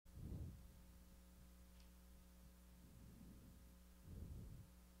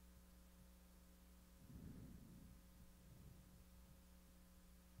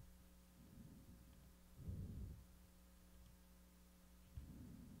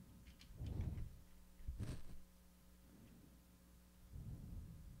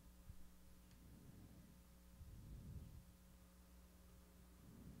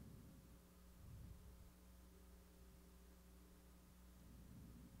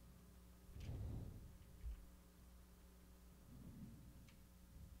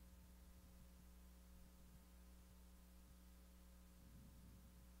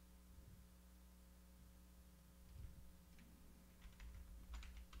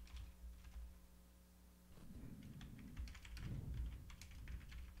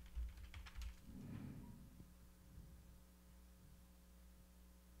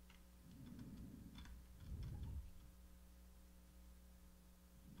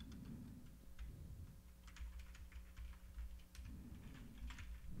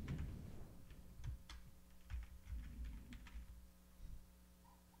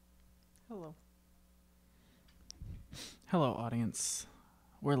Hello, audience.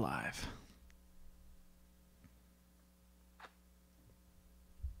 We're live.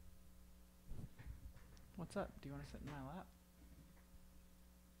 What's up? Do you want to sit in my lap?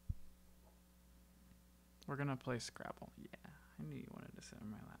 We're going to play Scrabble. Yeah, I knew you wanted to sit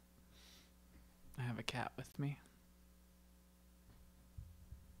in my lap. I have a cat with me.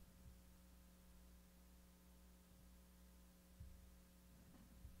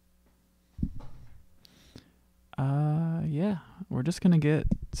 Yeah, we're just going to get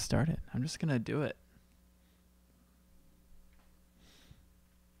started. I'm just going to do it.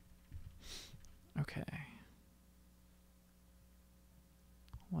 Okay.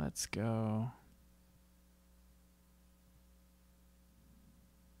 Let's go.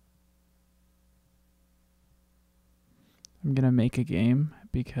 I'm going to make a game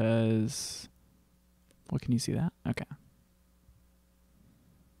because... What, can you see that? Okay.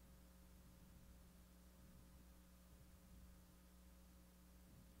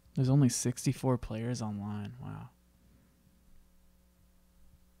 There's only 64 players online. Wow.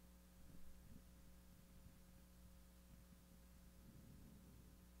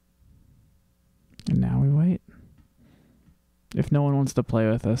 And now we wait. If no one wants to play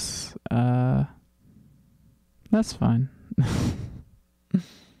with us, that's fine.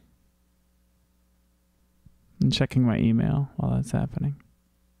 I'm checking my email while that's happening.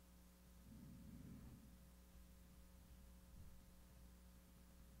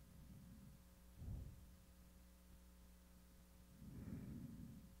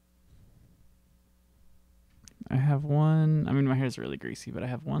 I have one, I mean, my hair's really greasy, but I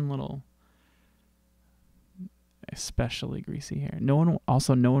have one little especially greasy hair. No one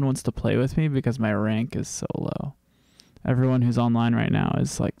wants to play with me because my rank is so low. Everyone who's online right now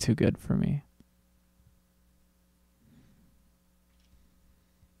is like too good for me.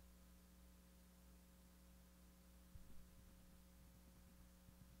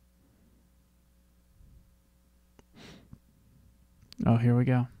 Oh, here we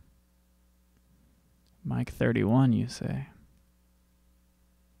go. Mike 31, you say?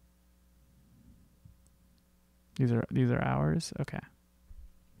 These are ours? Okay.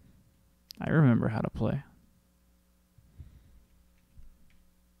 I remember how to play.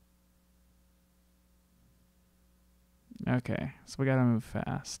 Okay, so we gotta move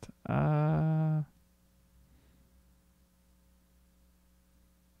fast.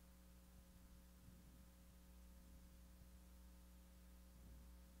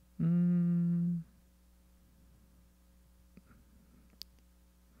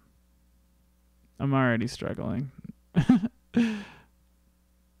 I'm already struggling.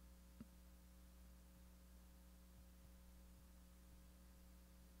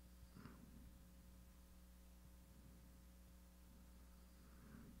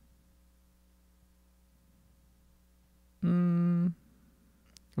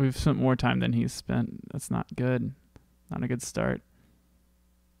 We've spent more time than he's spent. That's not good. Not a good start.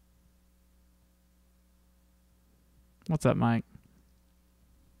 What's up, Mike?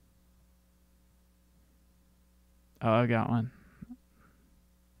 Oh, I got one.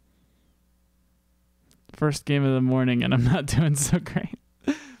 First game of the morning, and I'm not doing so great.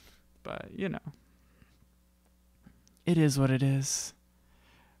 But, you know. It is what it is.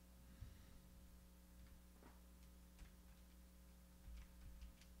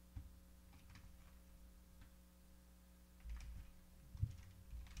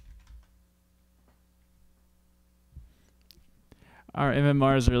 Our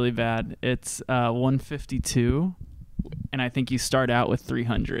MMR is really bad. It's 152, and I think you start out with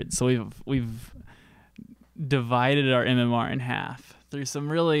 300. So we've divided our MMR in half through some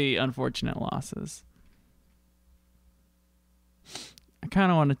really unfortunate losses. I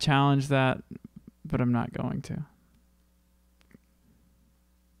kind of want to challenge that, but I'm not going to.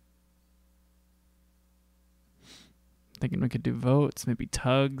 Thinking we could do votes, maybe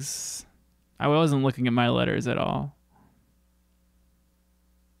tugs. I wasn't looking at my letters at all.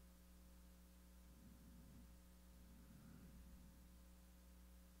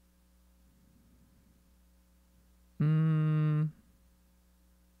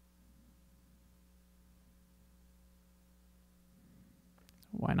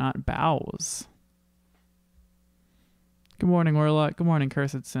 Why not bows? Good morning, Warlock. Good morning,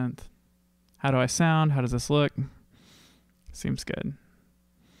 Cursed Synth. How do I sound? How does this look? Seems good.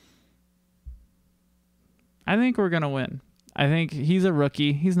 I think we're going to win. I think he's a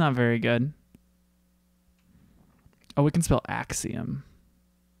rookie. He's not very good. Oh, we can spell axiom.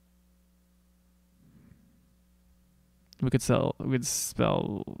 We could spell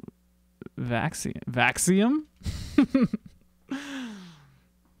vaxium. Vaxium?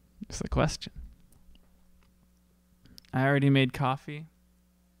 Just a question. I already made coffee.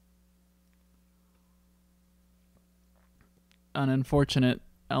 An unfortunate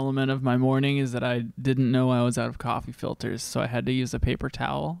element of my morning is that I didn't know I was out of coffee filters, so I had to use a paper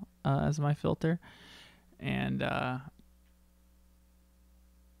towel as my filter. And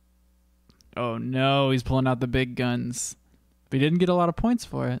oh no, he's pulling out the big guns. But he didn't get a lot of points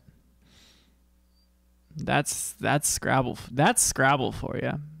for it. That's Scrabble. That's Scrabble for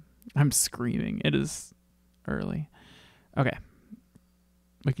you. I'm screaming. It is early. Okay.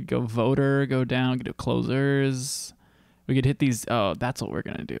 We could go voter, go down, we could do closers. We could hit these. Oh, that's what we're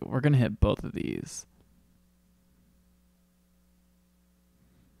going to do. We're going to hit both of these.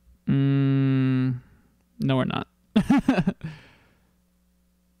 No, we're not.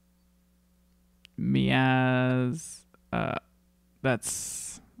 Miaz.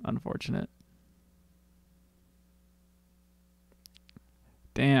 That's unfortunate.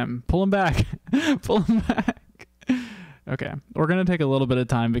 Damn. Pull him back. Pull him back. Okay. We're going to take a little bit of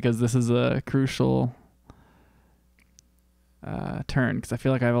time because this is a crucial turn, because I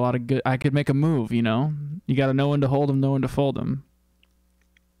feel like I have a lot of good. I could make a move, you know? You got to know when to hold them, know when to fold them.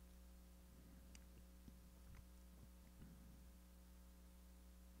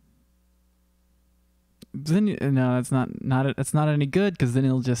 Then no, it's not it's not any good, because then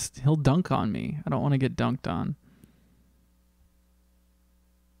he'll dunk on me. I don't want to get dunked on.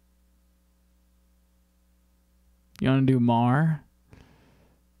 You want to do Mar?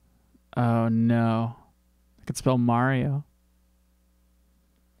 Oh no, I could spell Mario.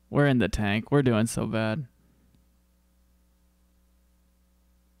 We're in the tank. We're doing so bad.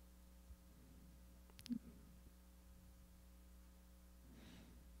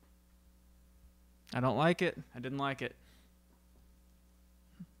 I don't like it. I didn't like it.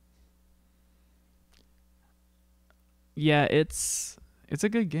 Yeah, it's a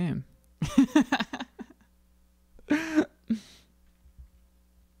good game.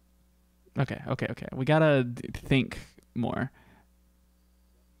 Okay. We gotta think more.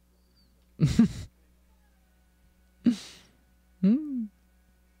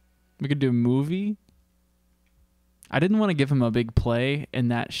 We could do a movie. I didn't want to give him a big play, and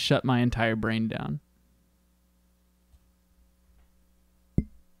that shut my entire brain down.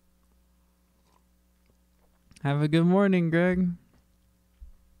 Have a good morning, Greg.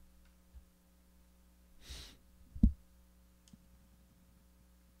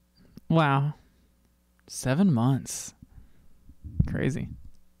 Wow. 7 months. Crazy.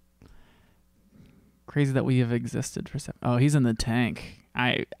 Crazy that we have existed for 7. Oh, he's in the tank.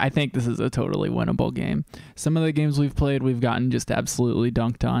 I think this is a totally winnable game. Some of the games we've played, we've gotten just absolutely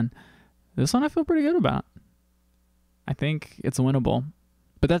dunked on. This one I feel pretty good about. I think it's winnable.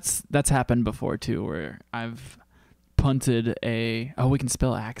 But that's happened before too, where I've punted a... Oh, we can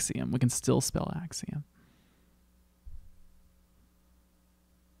spell axiom. We can still spell axiom.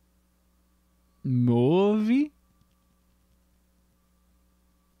 Movie?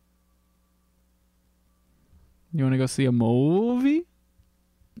 You want to go see a movie?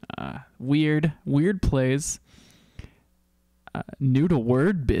 Weird plays. New to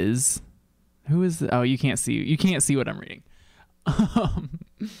word biz. Who is oh, you can't see what I'm reading.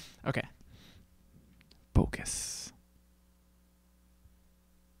 Okay. Focus.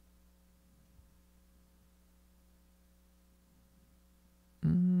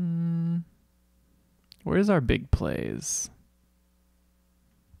 Where's our big plays?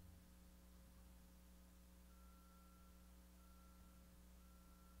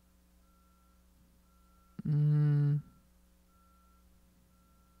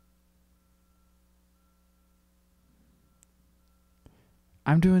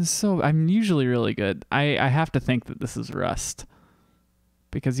 I'm usually really good. I have to think that this is rust,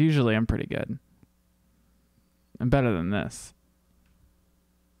 because usually I'm pretty good. I'm better than this.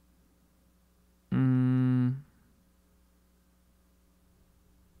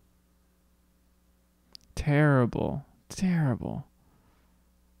 Terrible.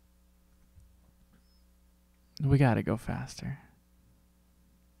 We gotta go faster.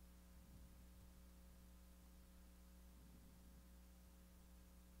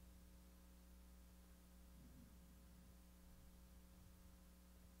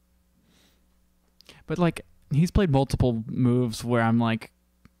 But like, he's played multiple moves where I'm like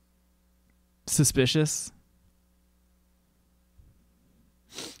suspicious.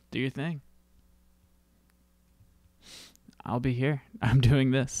 Do your thing. I'll be here. I'm doing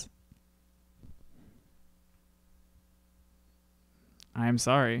this. I'm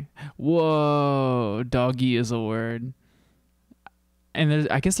sorry. Whoa, doggy is a word. And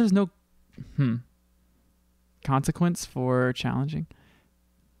I guess there's no consequence for challenging.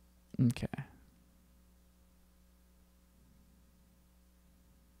 Okay.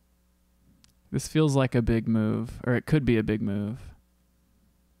 This feels like a big move, or it could be a big move.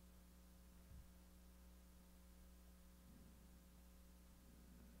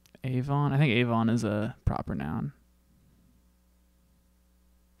 Avon? I think Avon is a proper noun.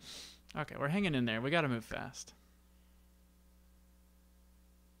 Okay, we're hanging in there. We got to move fast.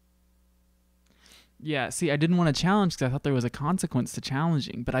 Yeah, see, I didn't want to challenge because I thought there was a consequence to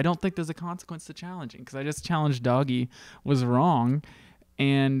challenging, but I don't think there's a consequence to challenging because I just challenged Doggy was wrong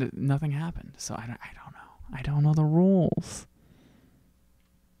and nothing happened. So I don't know. I don't know the rules.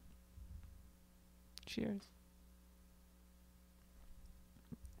 Cheers.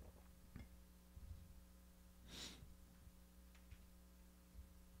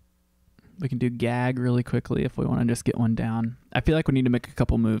 We can do gag really quickly if we want to just get one down. I feel like we need to make a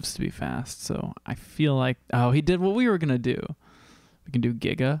couple moves to be fast. So I feel like, oh, he did what we were going to do. We can do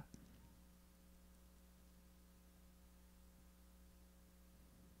Giga.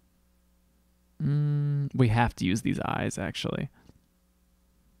 We have to use these eyes, actually.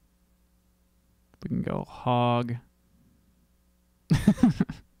 We can go hog.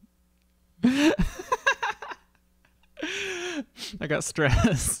 I got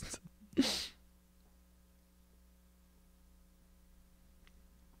stressed.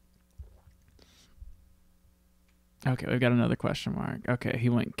 Okay, we've got another question mark. Okay, he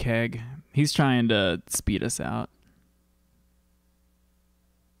went keg. He's trying to speed us out.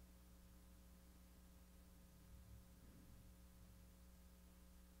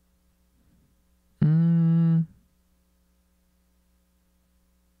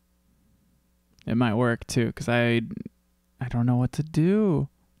 It might work too, because I don't know what to do.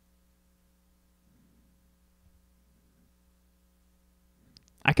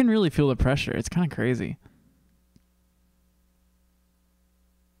 I can really feel the pressure. It's kind of crazy.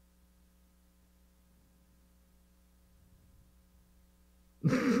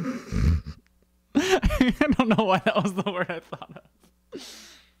 I don't know why that was the word I thought of.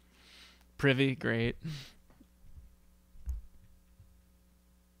 Privy, great.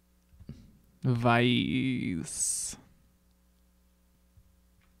 Vice.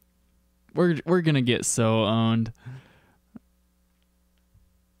 We're gonna get so owned.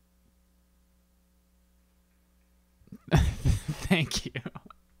 Thank you.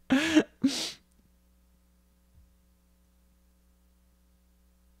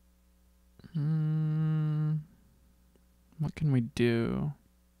 What can we do?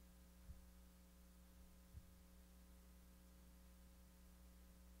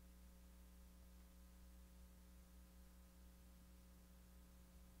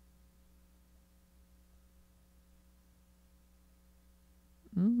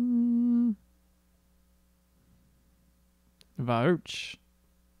 Vouch.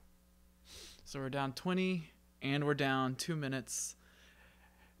 So we're down 20 and we're down 2 minutes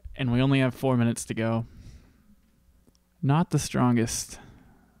and we only have 4 minutes to go. Not the strongest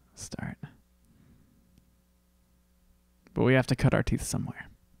start. But we have to cut our teeth somewhere.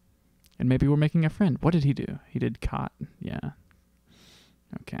 And maybe we're making a friend. What did he do? He did cot. Yeah.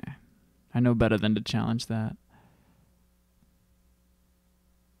 Okay. I know better than to challenge that.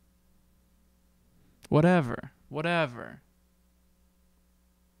 Whatever.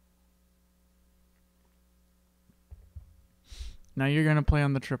 Now you're going to play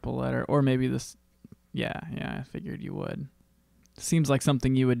on the triple letter. Or maybe this... Yeah, I figured you would. Seems like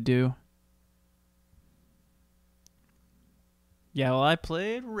something you would do. Yeah, well, I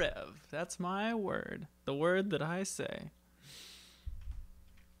played Rev. That's my word. The word that I say.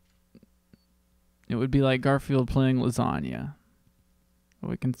 It would be like Garfield playing lasagna.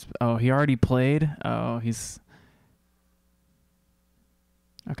 We can... Oh, he already played? Oh, he's...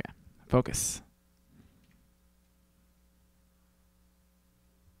 Okay, focus.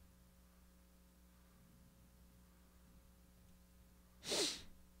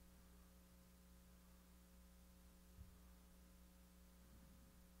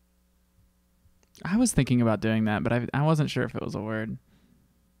 I was thinking about doing that, but I wasn't sure if it was a word.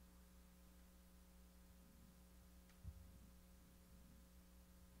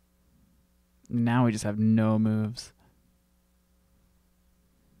 Now we just have no moves.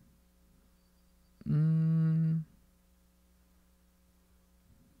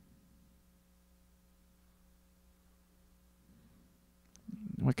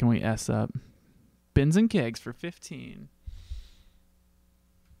 What can we S up? Bins and kegs for 15.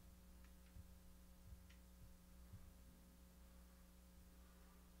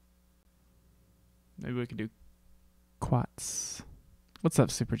 Maybe we could do quats. What's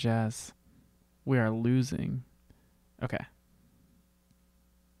up, Super Jazz? We are losing. Okay.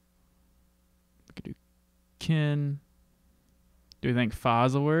 We could do kin. Do we think fa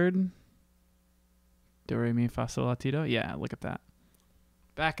is a word? Do re mi fa sol la ti do. Yeah, look at that.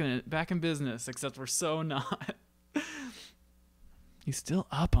 Back in business, except we're so not. He's still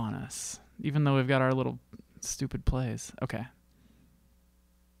up on us, even though we've got our little stupid plays. Okay.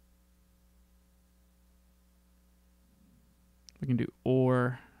 We can do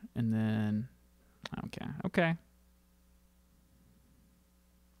or, and then, okay.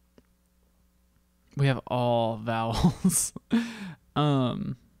 We have all vowels.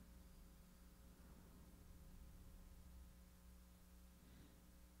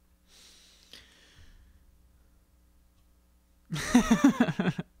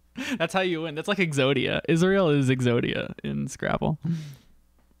 That's how you win. That's like Exodia. Israel is Exodia in Scrabble.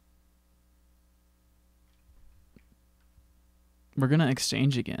 We're going to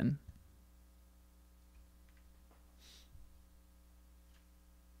exchange again.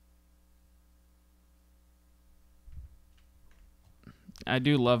 I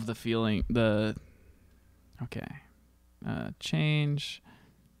do love the feeling, okay. Change,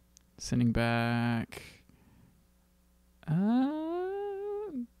 sending back. 4.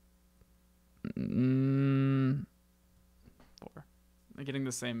 I'm getting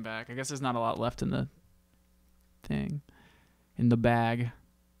the same back. I guess there's not a lot left in the thing, in the bag.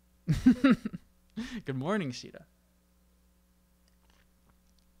 Good morning, Sheeta.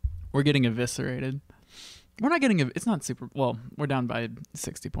 We're getting eviscerated. We're not getting it's not super well. We're down by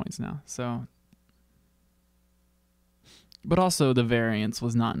 60 points now. So, but also the variance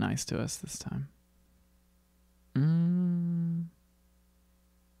was not nice to us this time.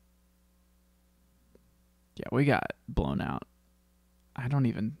 Yeah, we got blown out. I don't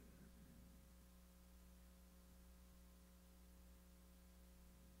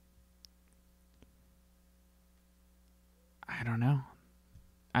know.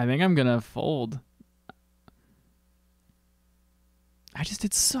 I think I'm gonna fold. I just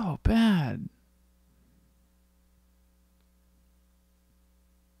did so bad.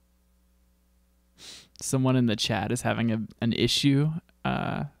 Someone in the chat is having an issue.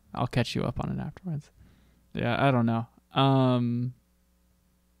 I'll catch you up on it afterwards. Yeah, I don't know. I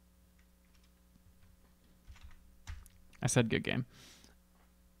said good game.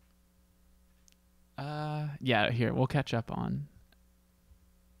 Yeah, here, we'll catch up on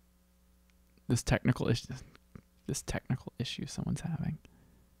this technical issue. This technical issue someone's having.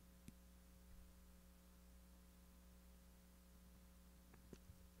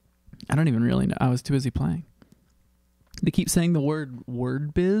 I don't even really know. I was too busy playing. They keep saying the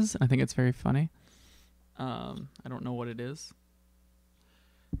word biz. I think it's very funny. I don't know what it is.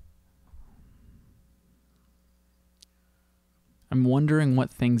 I'm wondering what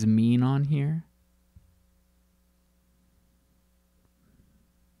things mean on here.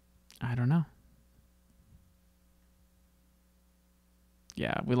 I don't know.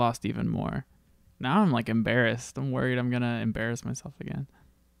 Yeah, we lost even more. Now I'm like embarrassed. I'm worried I'm going to embarrass myself again.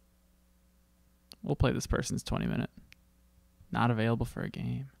 We'll play this person's 20-minute. Not available for a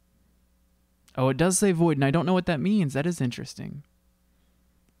game. Oh, it does say void, and I don't know what that means. That is interesting.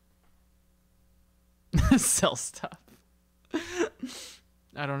 Sell stuff.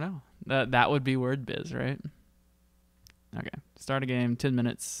 I don't know. That would be word biz, right? Okay. Start a game, 10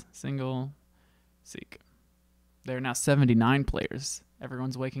 minutes, single, seek. There are now 79 players.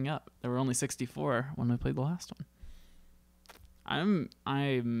 Everyone's waking up. There were only 64 when we played the last one.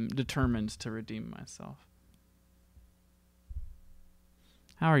 I'm determined to redeem myself.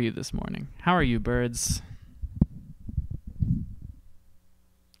 How are you this morning? How are you, birds?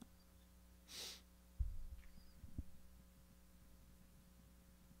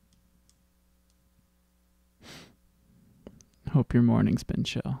 Hope your morning's been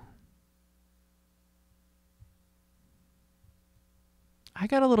chill. I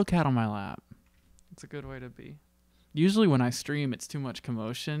got a little cat on my lap. It's a good way to be. Usually when I stream, it's too much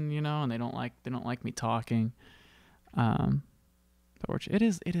commotion, you know, and they don't like me talking. It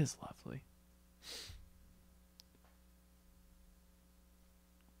is lovely.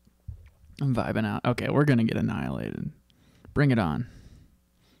 I'm vibing out. Okay, we're gonna get annihilated. Bring it on.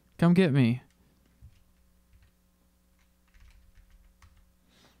 Come get me.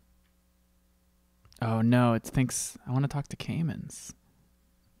 Oh no, it thinks I want to talk to Caymans.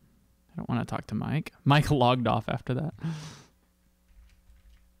 I don't want to talk to Mike. Mike logged off after that.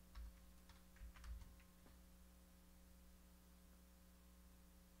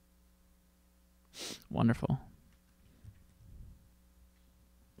 Wonderful.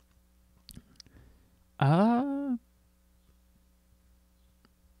 I'm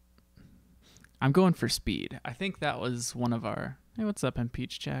going for speed. I think that was one of our... Hey, what's up,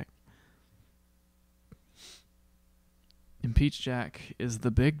 Impeach Jack? Impeach Jack is the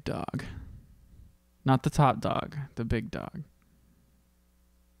big dog. Not the top dog, the big dog.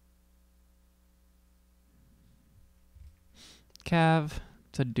 Cav,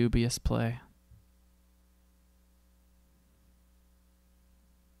 it's a dubious play.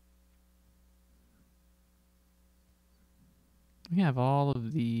 We have all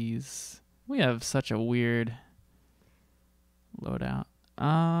of these. We have such a weird loadout.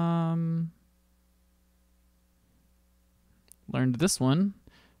 Learned this one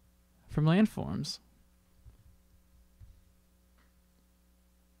from landforms.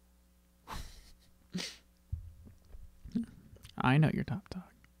 I know your top dog.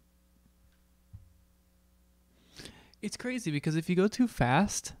 It's crazy because if you go too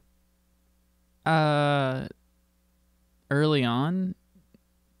fast, early on,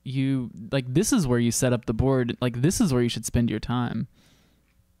 you like this is where you set up the board. Like this is where you should spend your time.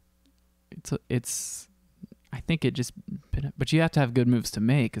 It's I think it just, but you have to have good moves to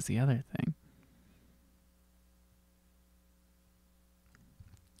make is the other thing.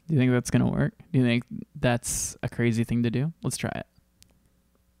 Do you think that's going to work? Do you think that's a crazy thing to do? Let's try it.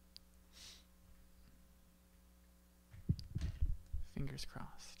 Fingers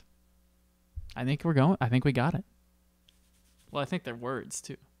crossed. I think we got it. Well, I think they're words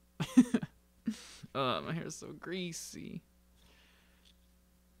too. My hair's so greasy.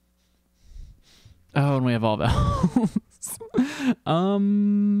 Oh, and we have all vowels.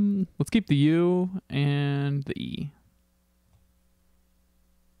 Let's keep the U and the E.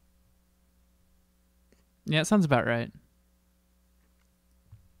 Yeah, it sounds about right.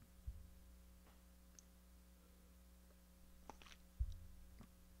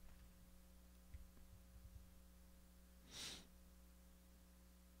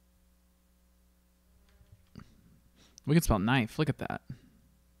 We can spell knife. Look at that.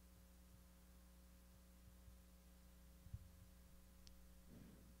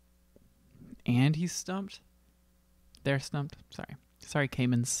 And he's stumped. They're stumped. Sorry,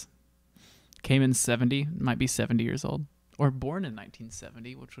 Cayman's 70. Might be 70 years old. Or born in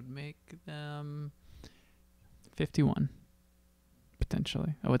 1970, which would make them 51.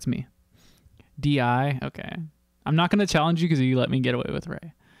 Potentially. Oh, it's me. DI. Okay. I'm not going to challenge you because you let me get away with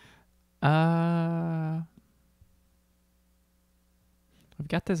Ray. I've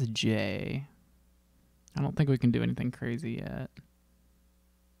got this J. I don't think we can do anything crazy yet.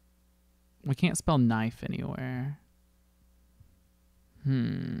 We can't spell knife anywhere.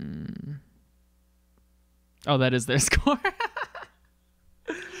 Oh, that is their score.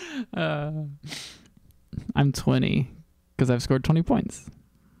 I'm 20 because I've scored 20 points.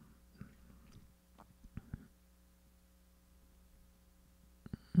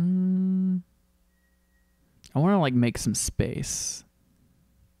 I want to like make some space.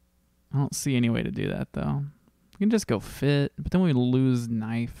 I don't see any way to do that though. We can just go fit, but then we lose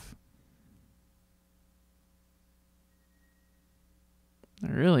knife.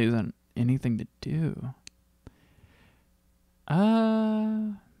 There really isn't anything to do.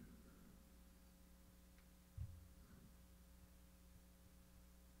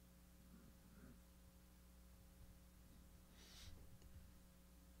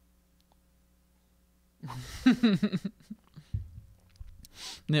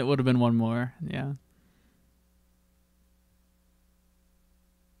 It would have been one more, yeah.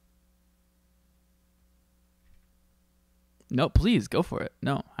 No, please go for it.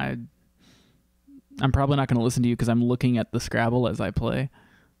 No, I'm probably not going to listen to you because I'm looking at the Scrabble as I play.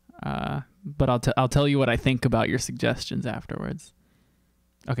 But I'll tell you what I think about your suggestions afterwards.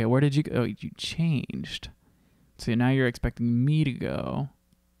 Okay, where did you go? Oh, you changed. So now you're expecting me to go,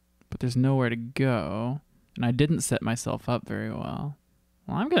 but there's nowhere to go, and I didn't set myself up very well.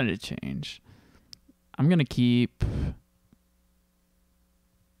 Well, I'm going to change. I'm going to keep...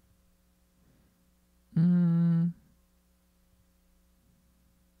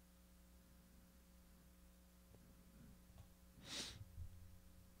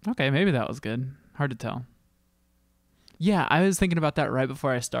 Okay, maybe that was good. Hard to tell. Yeah, I was thinking about that right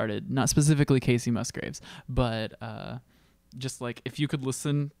before I started. Not specifically Casey Musgraves, but just like if you could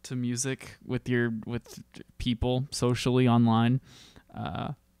listen to music with people socially online,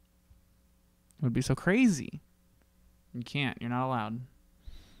 it would be so crazy. You can't. You're not allowed.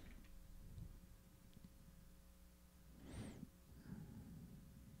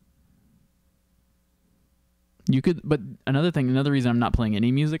 You could, but another reason I'm not playing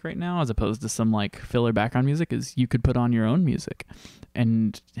any music right now, as opposed to some like filler background music, is you could put on your own music,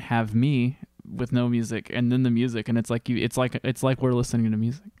 and have me with no music, and then the music, and it's like we're listening to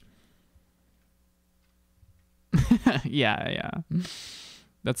music. Yeah.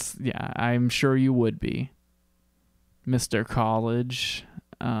 I'm sure you would be, Mr. College.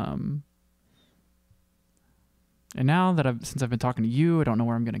 And now that since I've been talking to you, I don't know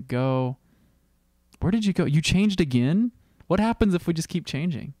where I'm going to go. Where did you go? You changed again? What happens if we just keep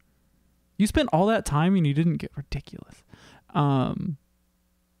changing? You spent all that time and you didn't get ridiculous. So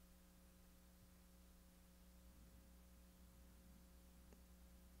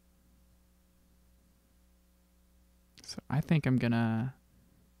I think I'm going to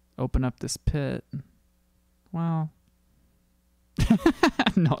open up this pit. Well,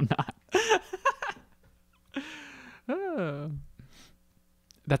 no, not. Oh.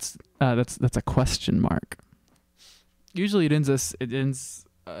 That's a question mark. Usually it's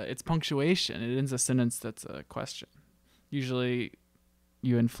punctuation. It ends a sentence that's a question. Usually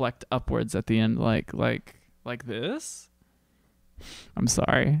you inflect upwards at the end like this. I'm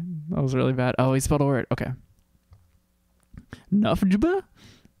sorry. That was really bad. Oh, he spelled a word. Okay. Nafjaba?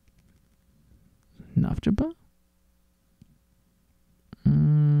 Nafjaba?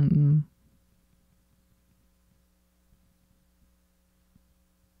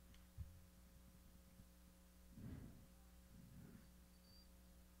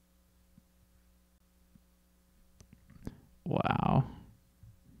 Wow.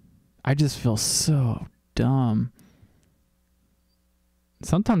 I just feel so dumb.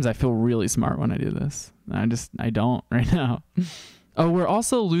 Sometimes I feel really smart when I do this. I don't right now. Oh, we're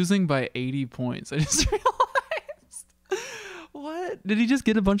also losing by 80 points. I just realized. What? Did he just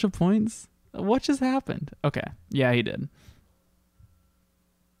get a bunch of points? What just happened? Okay. Yeah, he did.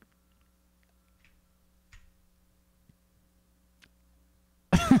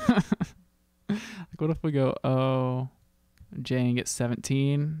 Like, what if we go, oh, Jay gets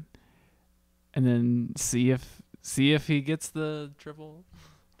 17 and then see if he gets the triple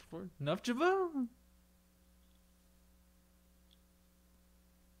for Nufjaba?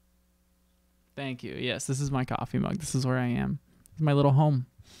 Thank you. Yes, this is my coffee mug. This is where I am. This is my little home.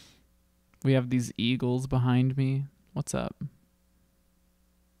 We have these eagles behind me. What's up?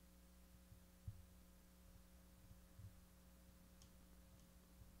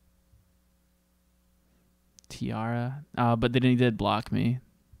 Tiara. But then he did block me.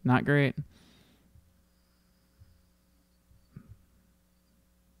 Not great.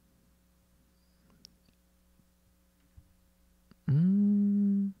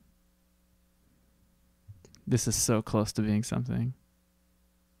 This is so close to being something.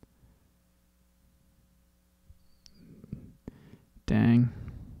 Dang.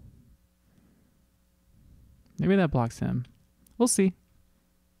 Maybe that blocks him. We'll see.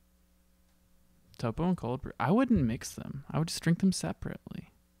 Topo and cold brew. I wouldn't mix them. I would just drink them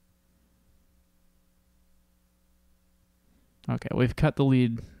separately. Okay, we've cut the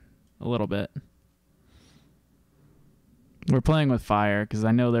lead a little bit. We're playing with fire because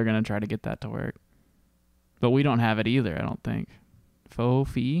I know they're going to try to get that to work. But we don't have it either, I don't think. Foo?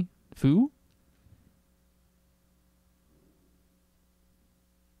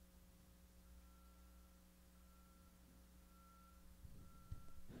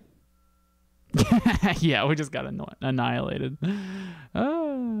 Yeah, we just got annihilated.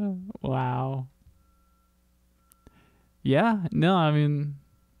 Oh, wow. Yeah, no, I mean,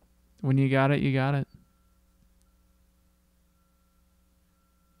 when you got it, you got it.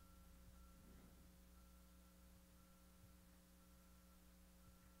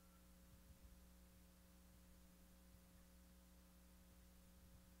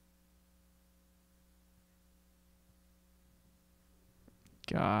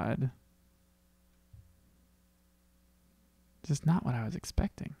 God. Just not what I was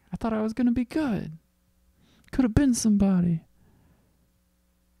expecting. I thought I was going to be good. Could have been somebody.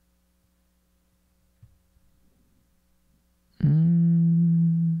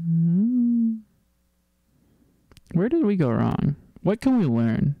 Where did we go wrong? What can we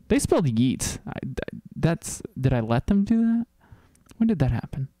learn? They spelled yeet. Did I let them do that? When did that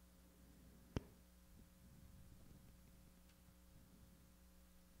happen?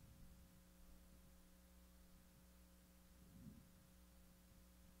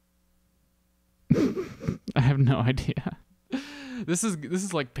 I have no idea. This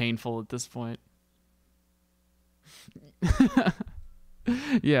is like painful at this point.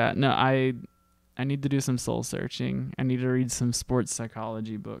 Yeah, no, I need to do some soul searching. I need to read some sports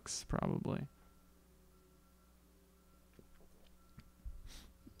psychology books, probably.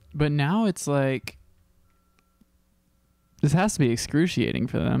 But now it's like, this has to be excruciating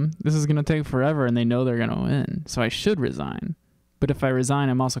for them. This is going to take forever and they know they're going to win. So I should resign. But if I resign,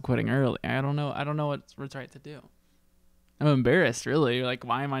 I'm also quitting early. I don't know what's right to do. I'm embarrassed, really. Like,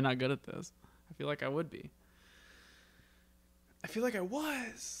 why am I not good at this? I feel like I would be. I feel like I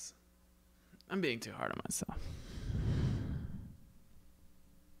was. I'm being too hard on myself.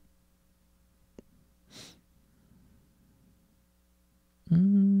 I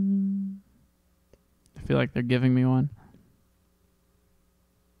feel like they're giving me one.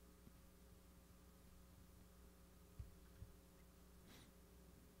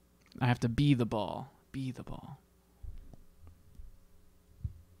 I have to be the ball. Be the ball.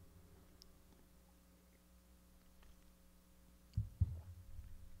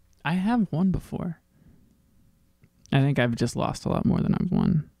 I have won before. I think I've just lost a lot more than I've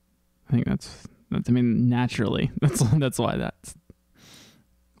won. I think that's I mean, naturally. That's why that's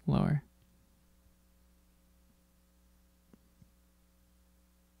lower.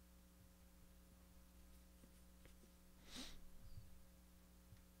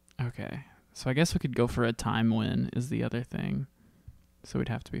 Okay. So I guess we could go for a time win is the other thing. So we'd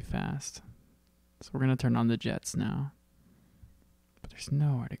have to be fast. So we're going to turn on the jets now. But there's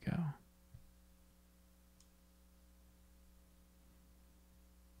nowhere to go.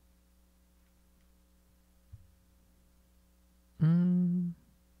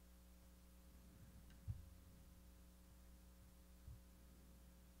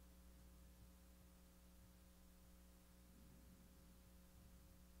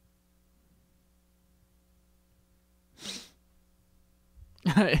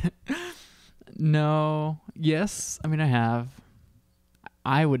 No. Yes. I mean, I have.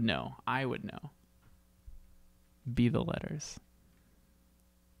 I would know. Be the letters.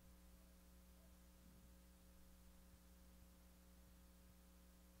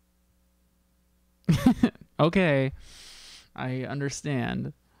 Okay. I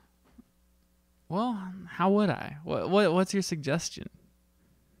understand. Well, how would I? What's your suggestion?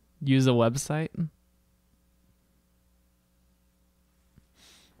 Use a website?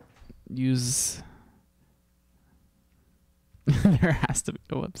 Use there has to be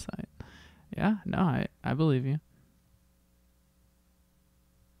a website. Yeah, no, I believe you.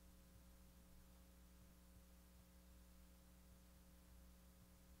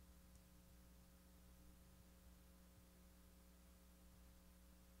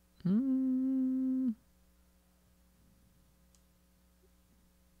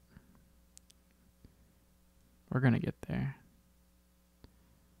 We're gonna get there.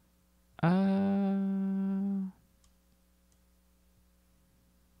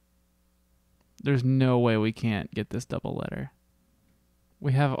 There's no way we can't get this double letter.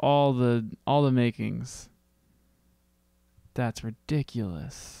 We have all the makings. That's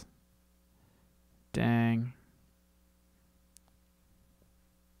ridiculous. Dang.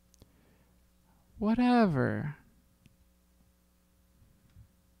 Whatever.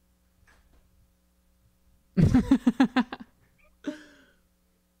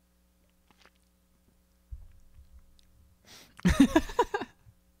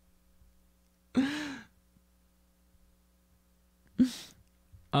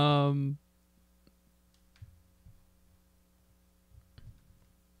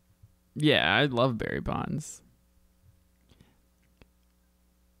 Yeah, I love Barry Bonds.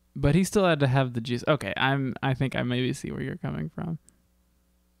 But he still had to have the juice. Okay, I think I maybe see where you're coming from.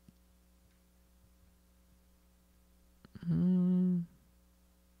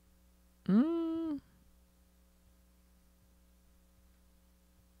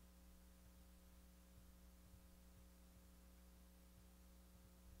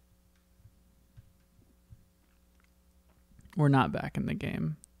 We're not back in the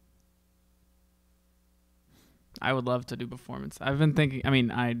game. I would love to do performance. I've been thinking. I mean,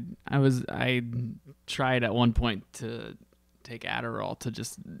 I tried at one point to take Adderall to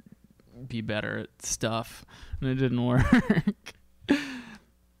just be better at stuff, and it didn't work.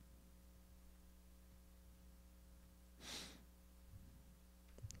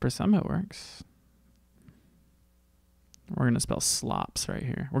 For some, it works. We're gonna spell slops right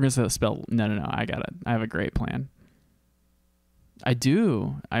here. We're gonna spell. No. I got it. I have a great plan. I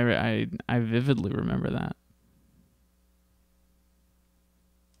do. I vividly remember that.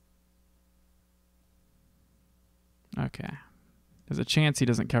 Okay. There's a chance he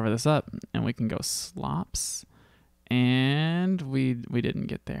doesn't cover this up, and we can go slops. And we didn't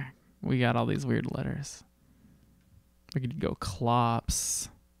get there. We got all these weird letters. We could go clops.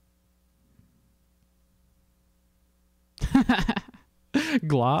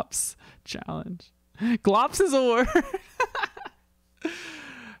 Glops challenge. Glops is a word.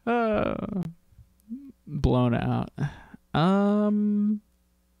 Blown out.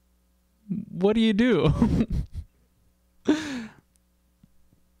 What do you do?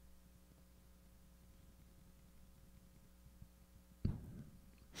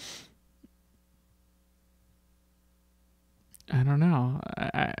 I don't know.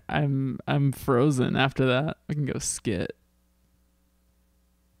 I'm frozen after that. We can go skit.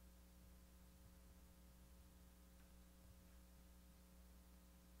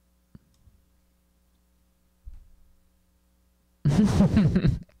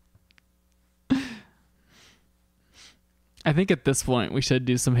 I think at this point we should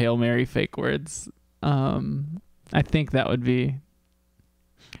do some Hail Mary fake words. I think that would be.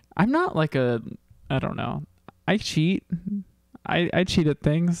 I'm not like a. I don't know. I cheat. I cheat at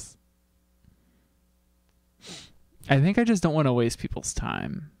things. I think I just don't want to waste people's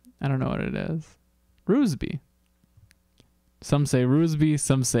time. I don't know what it is. Roosby. Some say Roosby.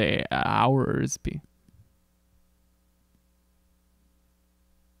 Some say Oursby.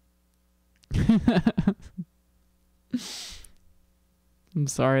 I'm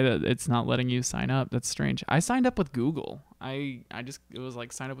sorry that it's not letting you sign up. That's strange. I signed up with Google. It was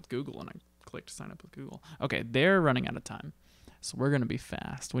like sign up with Google and I clicked sign up with Google. Okay, they're running out of time. So we're going to be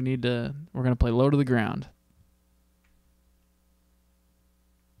fast. We're going to play low to the ground.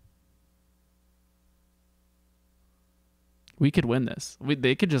 We could win this.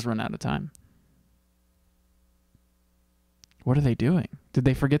 They could just run out of time. What are they doing? Did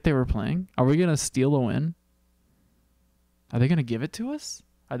they forget they were playing? Are we going to steal a win? Are they going to give it to us?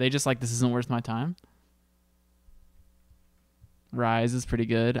 Are they just like, this isn't worth my time? Rise is pretty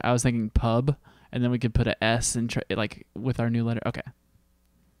good. I was thinking pub, and then we could put an S and try, like with our new letter. Okay.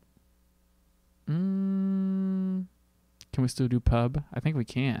 Can we still do pub? I think we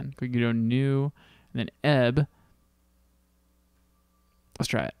can. We can do new, and then ebb. Let's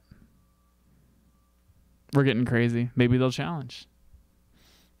try it. We're getting crazy. Maybe they'll challenge.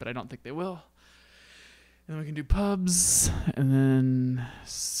 But I don't think they will. And then we can do pubs. And then...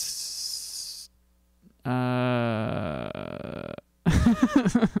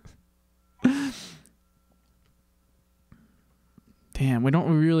 Damn, we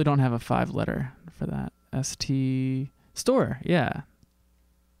really don't have a 5-letter for that. ST... Store, yeah.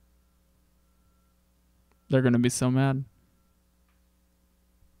 They're going to be so mad.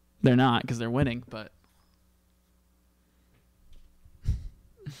 They're not, because they're winning, but...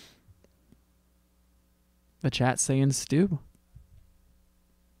 The chat's saying stew.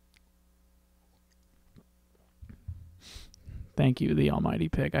 Thank you, the almighty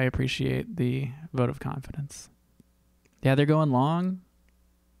pig. I appreciate the vote of confidence. Yeah, they're going long.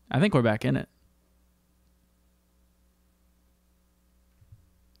 I think we're back in it.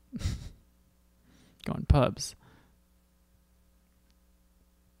 Going pubs.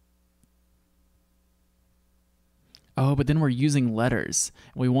 Oh, but then we're using letters.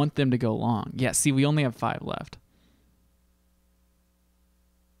 We want them to go long. Yeah, see, we only have 5 left.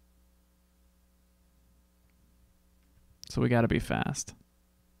 So we got to be fast.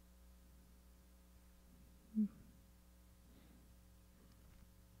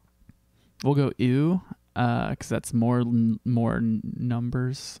 We'll go ew, because that's more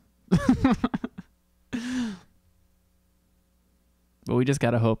numbers. But we just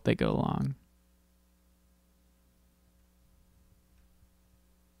got to hope they go long.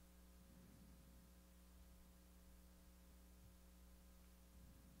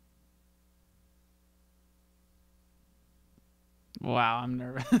 Wow, I'm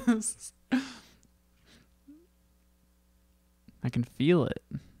nervous. I can feel it.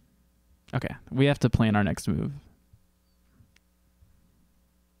 Okay, we have to plan our next move.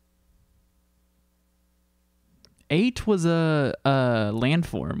 Eight was a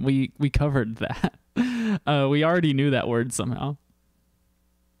landform. We covered that. We already knew that word somehow.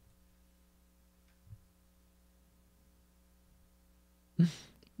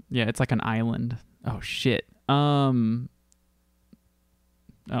 Yeah, it's like an island. Oh shit.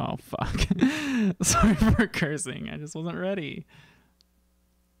 Oh, fuck. Sorry for cursing. I just wasn't ready.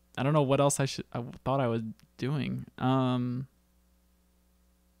 I don't know what else I thought I was doing. And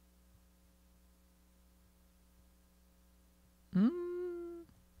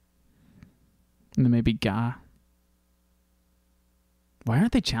then maybe ga. Why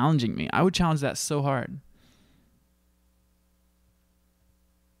aren't they challenging me? I would challenge that so hard.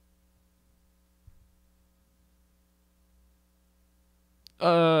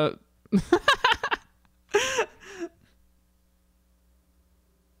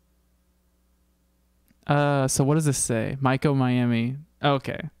 So what does this say? Maiko Miami.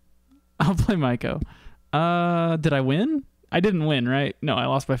 Okay. I'll play Maiko. Did I win? I didn't win, right? No, I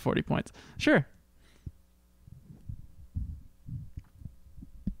lost by 40 points. Sure.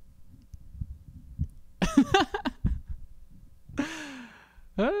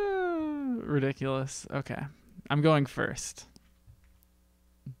 Ridiculous. Okay. I'm going first.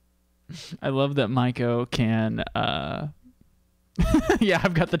 I love that Maiko can yeah,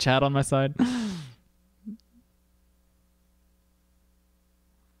 I've got the chat on my side.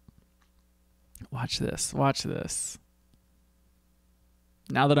 Watch this. Watch this.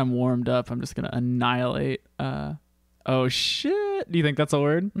 Now that I'm warmed up, I'm just gonna annihilate oh shit. Do you think that's a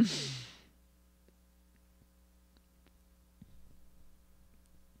word?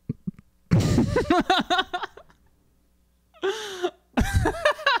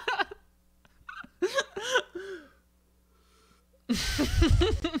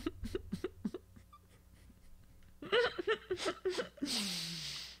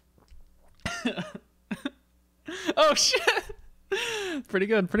 Oh shit. Pretty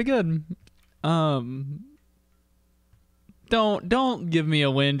good, pretty good. Don't give me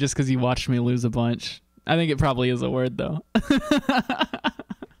a win just because you watched me lose a bunch. I think it probably is a word though.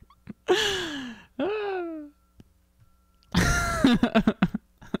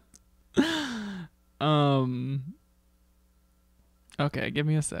 Okay, give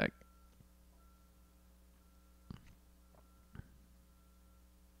me a sec.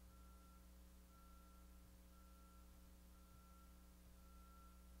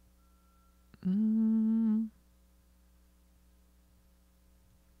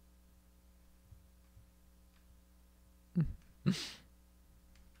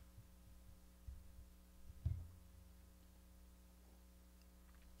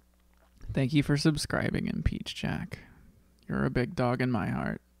 Thank you for subscribing in Peach Jack. You're a big dog in my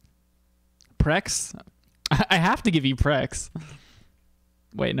heart. Prex? I have to give you Prex.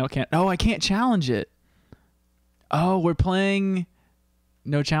 Wait, no, can't. Oh, I can't challenge it. Oh, we're playing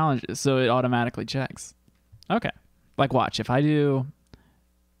no challenges, so it automatically checks. Okay. Like, watch. If I do...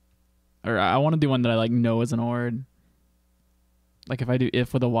 Or I want to do one that I, like, know is an word. Like, if I do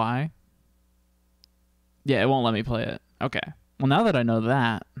if with a Y. Yeah, it won't let me play it. Okay. Well, now that I know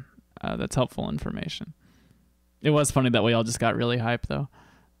that, that's helpful information. It was funny that we all just got really hyped, though.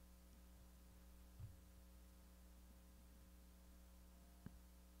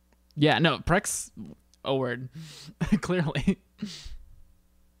 Yeah, no, Prex, a word. Clearly.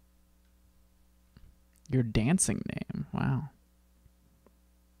 Your dancing name. Wow.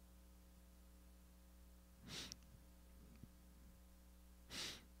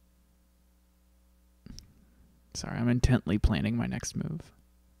 Sorry, I'm intently planning my next move.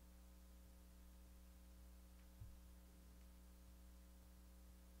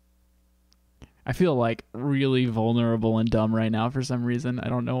 I feel like really vulnerable and dumb right now for some reason. I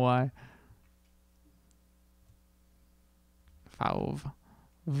don't know why. Valve.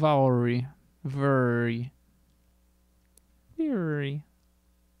 Valerie. Very. Very.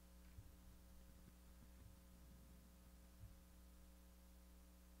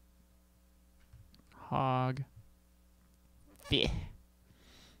 Hog. Fih.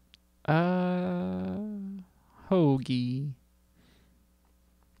 Hoagie.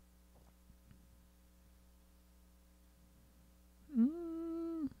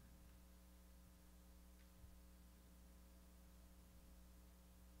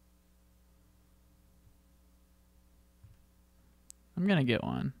 I'm gonna get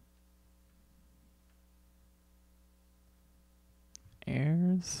one.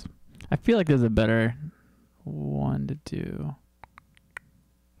 Airs. I feel like there's a better one to do.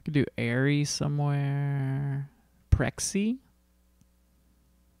 I could do airy somewhere. Prexy.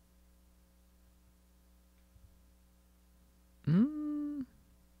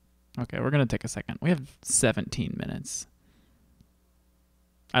 Okay, we're gonna take a second. We have 17 minutes.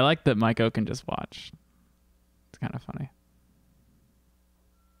 I like that Mike O can just watch. It's kind of funny.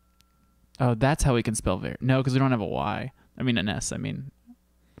 Oh, that's how we can spell ver. No, because we don't have a Y. I mean an S. I mean.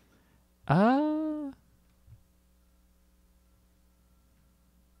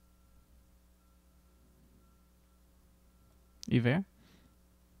 Hiver?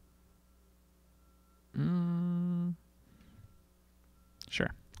 Sure.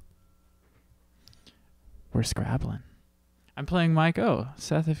 We're scrabbling. I'm playing Mike O.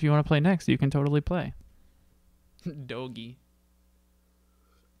 Seth, if you want to play next, you can totally play. Dogie.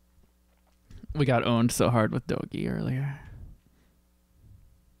 We got owned so hard with Dogie earlier.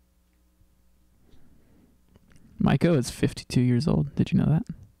 Mike O is 52 years old. Did you know that?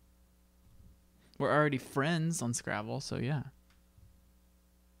 We're already friends on Scrabble, so yeah.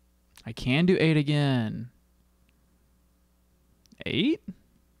 I can do 8 again. 8?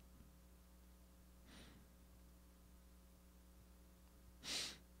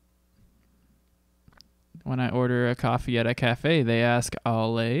 When I order a coffee at a cafe, they ask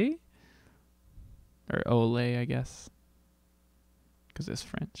Olé. Or Olé, I guess. Because it's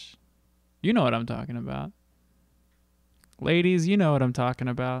French. You know what I'm talking about. Ladies, you know what I'm talking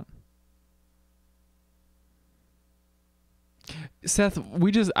about. Seth,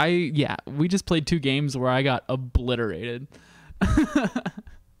 we just played 2 games where I got obliterated.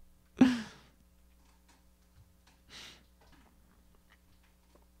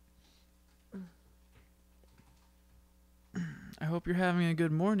 I hope you're having a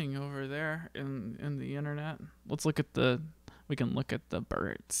good morning over there in the internet. Let's look at we can look at the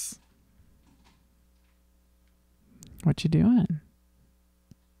birds. What you doing?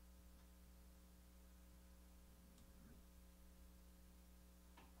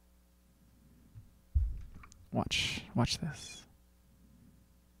 Watch this.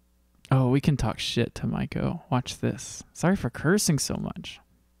 Oh, we can talk shit to Maiko. Watch this. Sorry for cursing so much.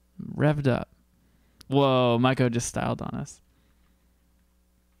 Revved up. Whoa, Maiko just styled on us.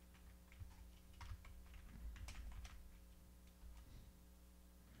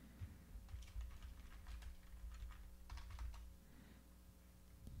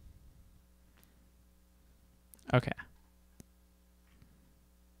 Okay.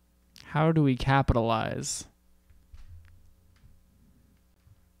 How do we capitalize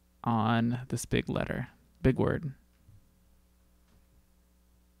on this big letter, big word?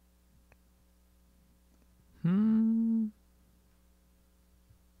 I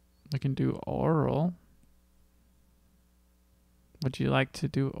can do oral. Would you like to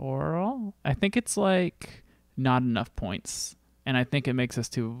do oral? I think it's like not enough points, and I think it makes us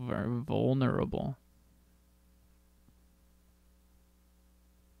too vulnerable.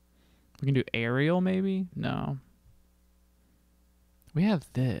 We can do aerial, maybe? No. We have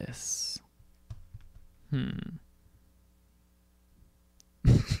this. I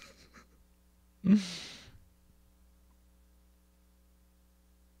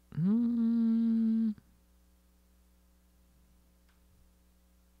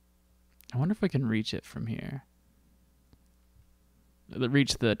wonder if we can reach it from here.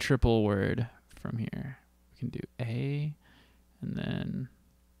 Reach the triple word from here. We can do A, and then...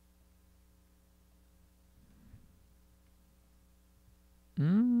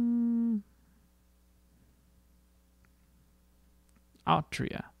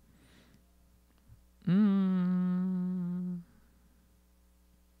 Altria.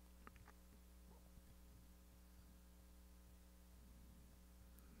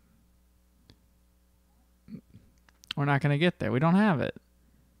 We're not going to get there. We don't have it.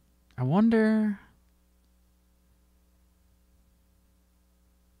 I wonder...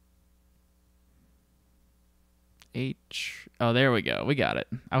 H. Oh, there we go. We got it.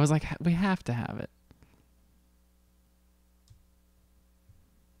 I was like, we have to have it.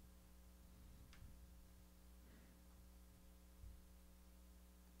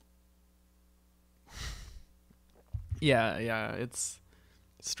 Yeah, it's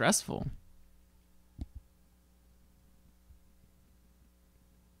stressful.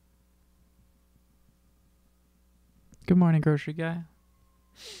 Good morning, grocery guy.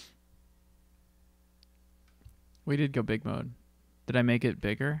 We did go big mode. Did I make it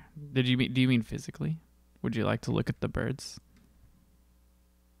bigger? Do you mean physically? Would you like to look at the birds?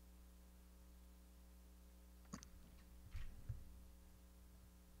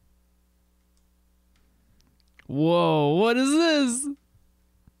 Whoa, what is this?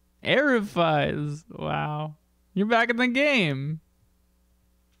 Aerifies. Wow. You're back in the game.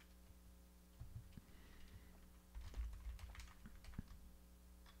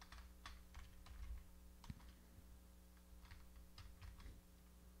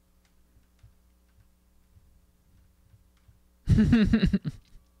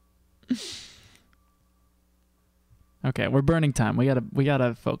 Okay, we're burning time. We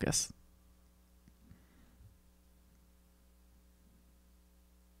gotta focus.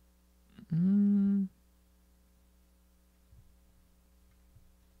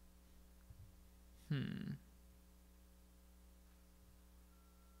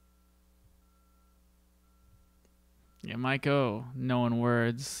 Yeah, Maiko, knowing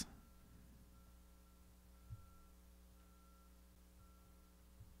words.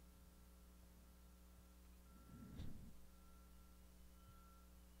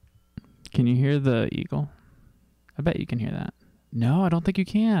 Can you hear the eagle? I bet you can hear that. No, I don't think you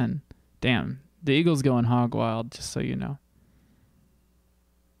can. Damn, the eagle's going hog wild, just so you know.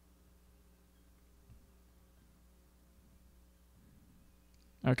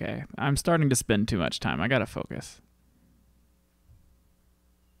 Okay, I'm starting to spend too much time. I gotta focus.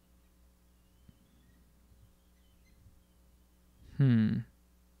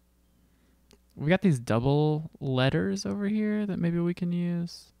 We got these double letters over here that maybe we can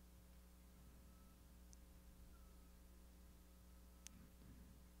use.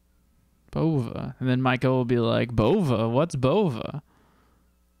 Bova. And then Michael will be like, Bova? What's Bova?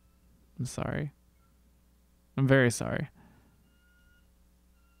 I'm sorry. I'm very sorry.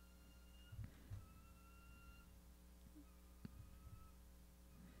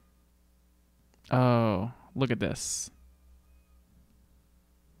 Oh, look at this.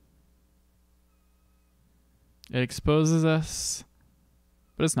 It exposes us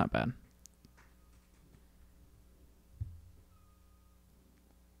but it's not bad.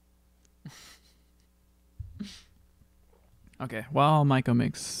 Okay, while Maiko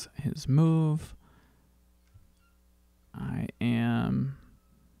makes his move, I'm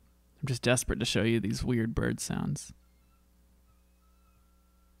just desperate to show you these weird bird sounds.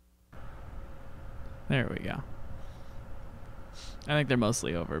 There we go. I think they're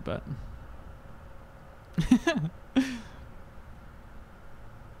mostly over, but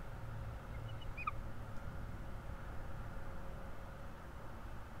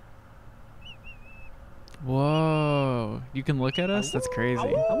whoa, you can look at us? That's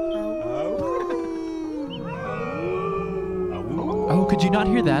crazy. Oh, could you not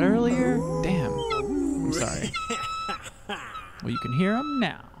hear that earlier? Damn. I'm sorry. Well, you can hear them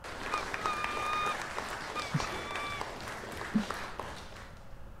now.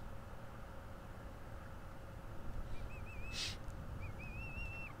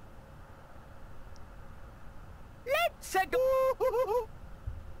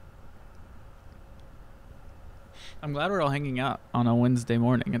 I'm glad we're all hanging out on a Wednesday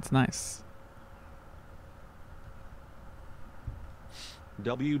morning. It's nice.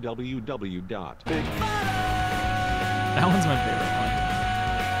 www. That one's my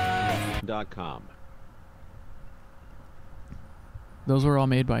favorite one. .com. Those were all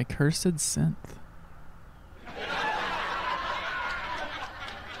made by Cursed Synth.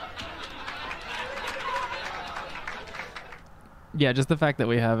 Yeah, just the fact that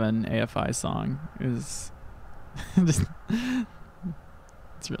we have an AFI song is just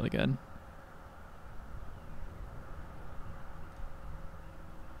it's really good.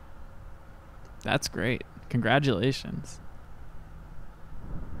 That's great. Congratulations.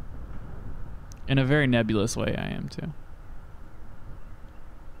 In a very nebulous way, I am too.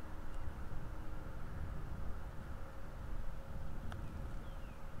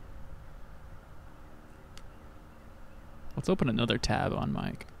 Let's open another tab on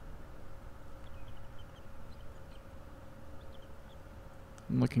Mike.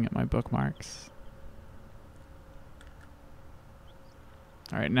 I'm looking at my bookmarks.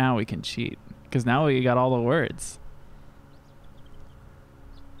 All right, now we can cheat because now we got all the words.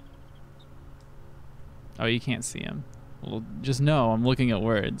 Oh, you can't see him. Well, just know I'm looking at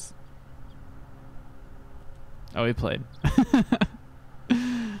words. Oh, he played.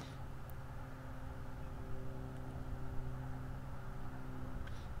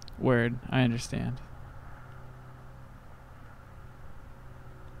 Word, I understand.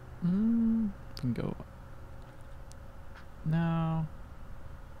 Can go. No.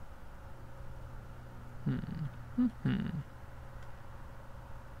 All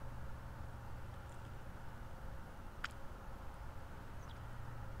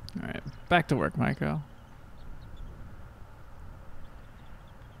right, back to work, Maiko.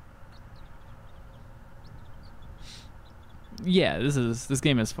 Yeah, this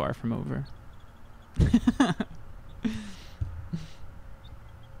game is far from over.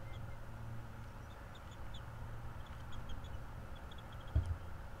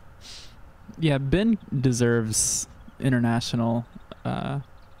 Yeah, Ben deserves international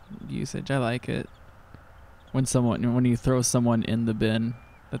usage. I like it. When you throw someone in the bin,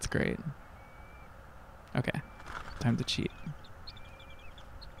 that's great. Okay, time to cheat.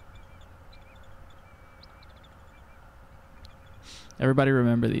 Everybody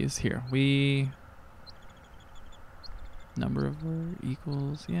remember these. Here, number of word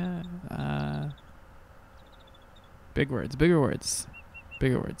equals, yeah. Big words, bigger words,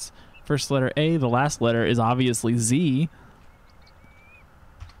 bigger words. First letter A, the last letter is obviously Z.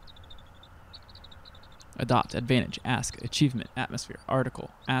 Adopt, advantage, ask, achievement, atmosphere, article,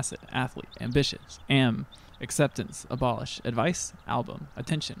 asset, athlete, ambitious, am, acceptance, abolish, advice, album,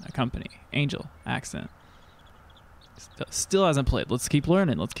 attention, accompany, angel, accent. Still hasn't played. Let's keep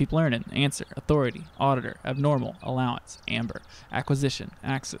learning. Let's keep learning. Answer, authority, auditor, abnormal, allowance, amber, acquisition,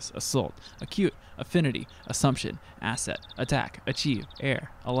 axis, assault, acute, affinity, assumption, asset, attack, achieve, air,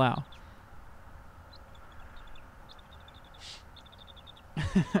 allow.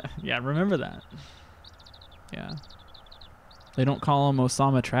 Yeah, remember that. Yeah. They don't call him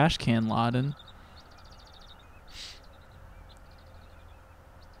Osama Trash Can Laden.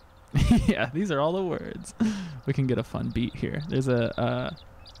 Yeah, these are all the words. We can get a fun beat here. There's a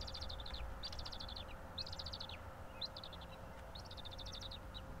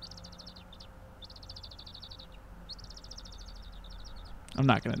I'm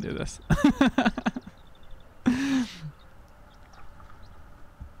not gonna do this.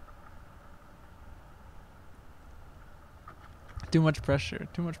 Too much pressure.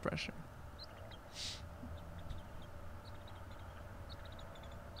 Too much pressure.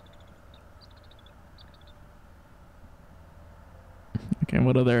 second.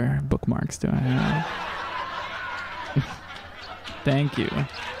 What other bookmarks do I have? Thank you.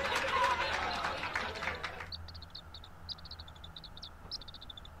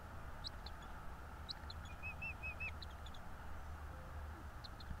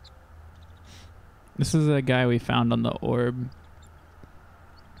 This is a guy we found on the orb.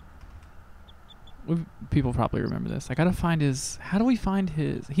 People probably remember this. I gotta find his. How do we find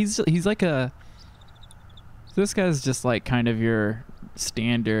his? He's like a. This guy's just like kind of your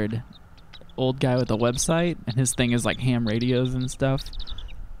standard old guy with a website, and his thing is like ham radios and stuff.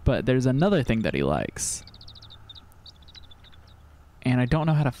 But there's another thing that he likes, and I don't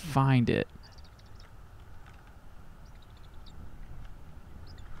know how to find it.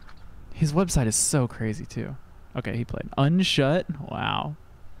 His website is so crazy too. Okay, he played Unshut. Wow.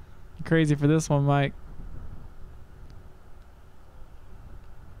 Crazy for this one, Mike.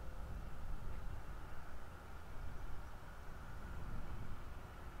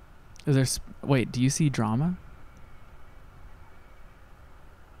 Is there... Wait, do you see drama?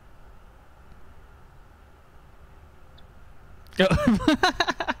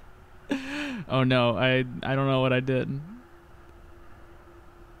 Oh no, I don't know what I did.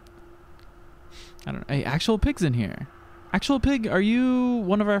 I don't know. Hey, Actual Pig's in here. Actual Pig, are you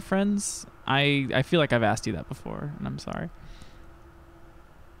one of our friends? I feel like I've asked you that before, and I'm sorry.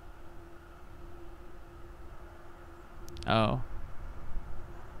 Oh.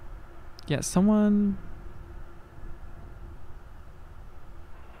 Yeah, someone...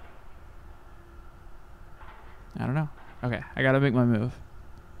 I don't know. Okay, I gotta make my move.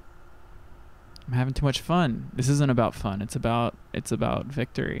 I'm having too much fun. This isn't about fun. It's about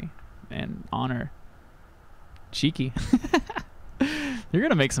victory and honor. Cheeky. You're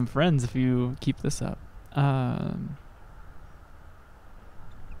gonna make some friends if you keep this up. I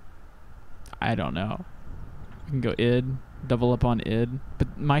don't know. We can go id, double up on id,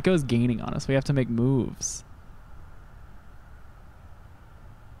 but Maiko's gaining on us. We have to make moves.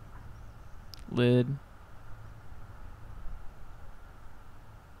 Lid.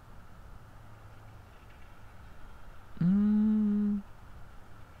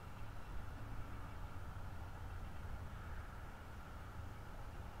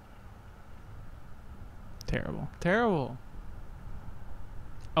 Terrible. Terrible.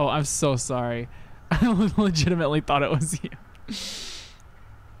 Oh, I'm so sorry. I legitimately thought it was you.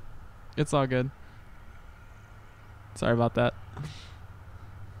 It's all good. Sorry about that.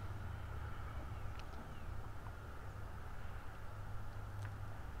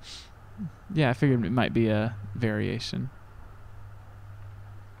 Yeah, I figured it might be a variation.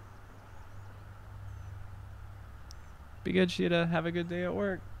 Be good, Sheeta. Have a good day at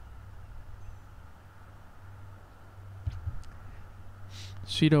work.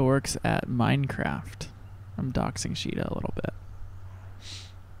 Sheeta works at Minecraft. I'm doxing Sheeta a little bit.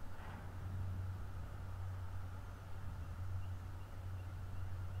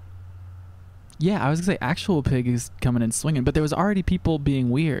 Yeah, I was gonna say Actual Pig is coming and swinging, but there was already people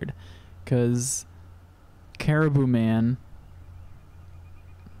being weird, because Caribou Man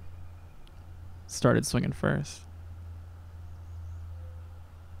started swinging first.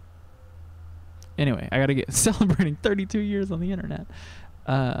 Anyway, I gotta get celebrating 32 years on the internet.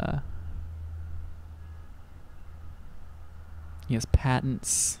 He has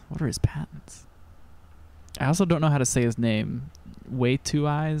patents. What are his patents? I also don't know how to say his name. Way Two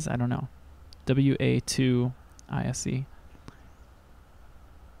Eyes? I don't know. W-A-2-I-S-E.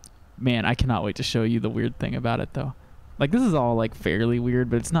 Man, I cannot wait to show you the weird thing about it, though. Like, this is all, like, fairly weird,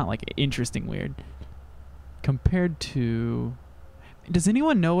 but it's not, like, interesting weird. Compared to... Does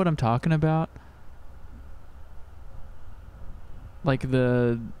anyone know what I'm talking about? Like,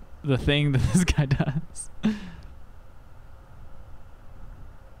 the thing that this guy does.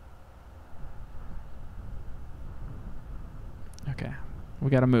 Okay.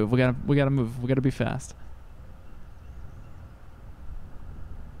 We gotta move. We gotta move. We gotta be fast.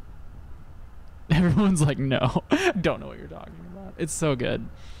 Everyone's like, no. Don't know what you're talking about. It's so good.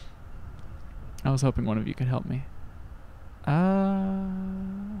 I was hoping one of you could help me.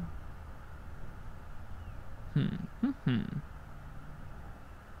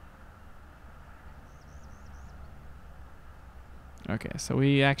 Okay, so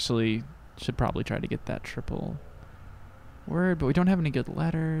we actually should probably try to get that triple word, but we don't have any good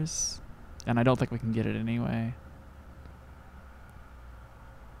letters, and I don't think we can get it anyway.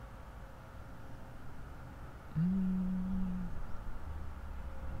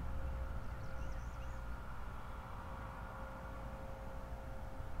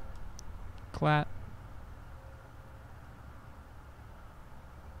 Clat.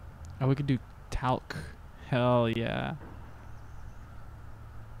 Oh, we could do talc. Hell yeah.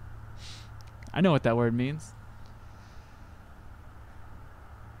 I know what that word means.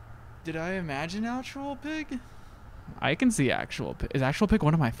 Did I imagine actual pig? I can see actual pig. Is actual pig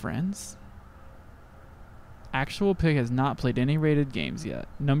one of my friends? Actual pig has not played any rated games yet.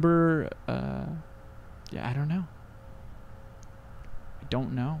 Number, yeah, I don't know. I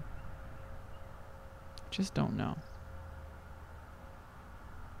don't know. Just don't know.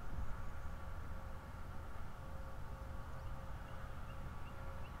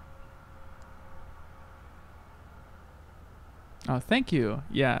 Oh, thank you.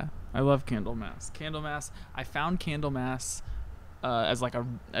 Yeah, I love Candlemas. Candlemas. I found Candlemas as like a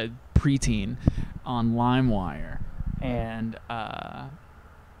preteen on LimeWire, and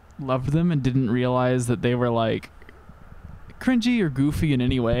loved them and didn't realize that they were like cringy or goofy in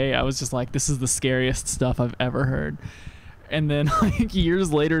any way. I was just like, this is the scariest stuff I've ever heard. And then like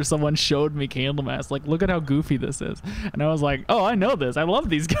years later, someone showed me Candlemas. Like, look at how goofy this is. And I was like, oh, I know this. I love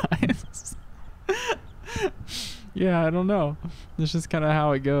these guys. Yeah, I don't know. It's just kind of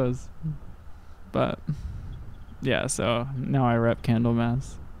how it goes. But yeah, so now I rep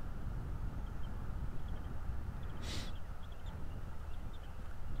Candlemas.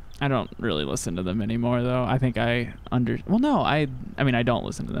 I don't really listen to them anymore, though. I think I well, no, I mean, I don't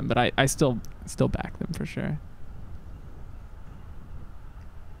listen to them, but I still back them for sure.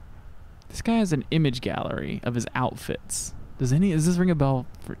 This guy has an image gallery of his outfits. Does this ring a bell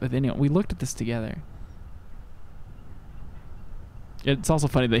with anyone? We looked at this together. It's also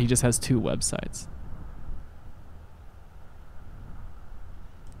funny that he just has 2 websites.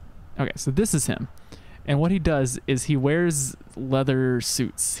 Okay, so this is him. And what he does is he wears leather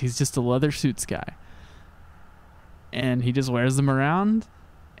suits. He's just a leather suits guy. And he just wears them around.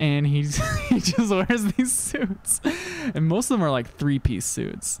 And he just wears these suits. And most of them are like 3-piece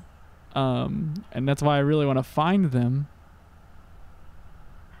suits. And that's why I really want to find them.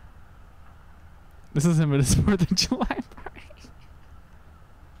 This is him at his 4th of July party.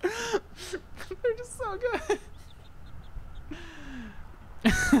 They're just so good.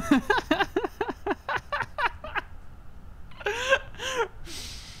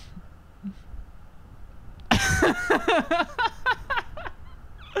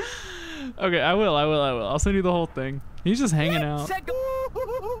 Okay, I will. I'll send you the whole thing. He's just hanging out.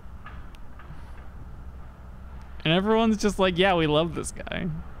 And everyone's just like, yeah, we love this guy.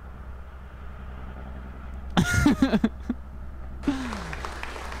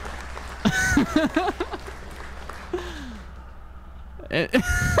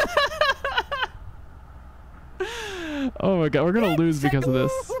 Oh my god, we're gonna lose because of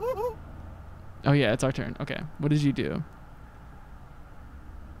this. Oh yeah, it's our turn. Okay, what did you do?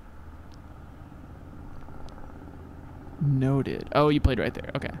 Noted. Oh, you played right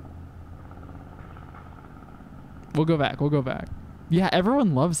there. Okay. We'll go back. Yeah,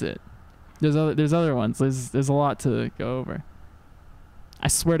 everyone loves it. There's other ones. There's a lot to go over. I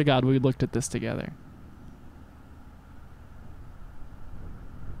swear to God, we looked at this together.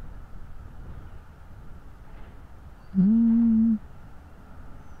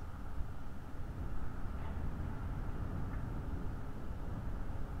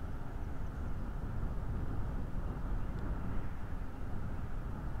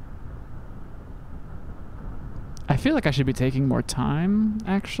 I feel like I should be taking more time,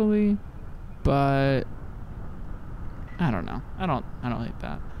 actually, but I don't know. I don't hate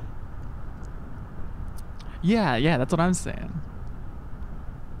that. Yeah, that's what I'm saying.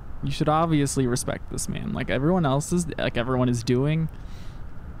 You should obviously respect this man. Like everyone else is, like everyone is doing.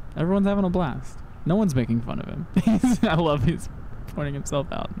 Everyone's having a blast. No one's making fun of him. I love he's pointing himself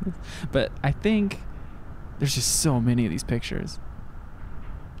out. But I think there's just so many of these pictures.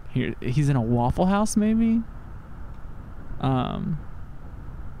 Here, he's in a Waffle House, maybe. Oh,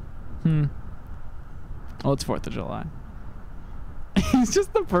 it's 4th of July. He's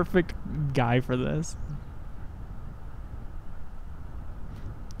just the perfect guy for this.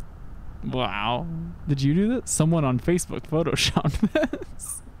 Wow. Did you do this? Someone on Facebook photoshopped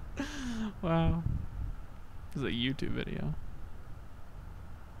this. Wow. This is a YouTube video.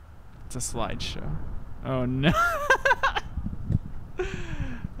 It's a slideshow. Oh no.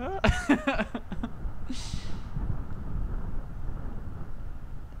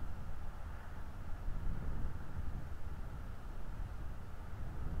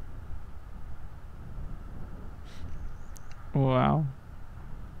 Wow.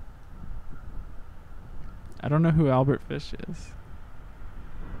 I don't know who Albert Fish is.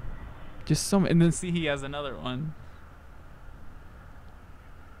 Just so, and then see, he has another one.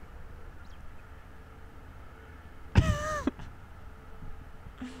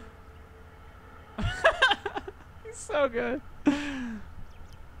 He's so good.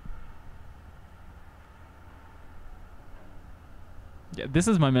 Yeah, this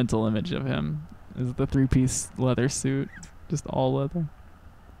is my mental image of him. Is the 3-piece leather suit, just all leather.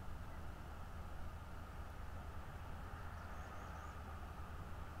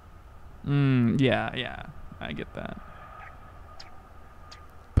 Yeah, I get that.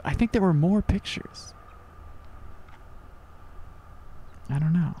 But I think there were more pictures. I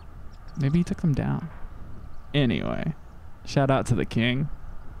don't know. Maybe he took them down. Anyway, shout out to the king.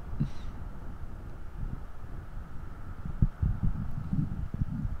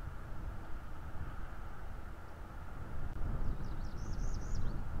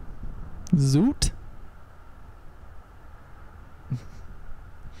 Zoot?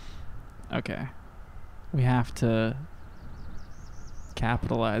 Okay. We have to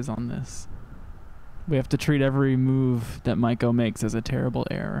capitalize on this. We have to treat every move that Maiko makes as a terrible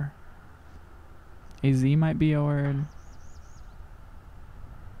error. AZ might be a word.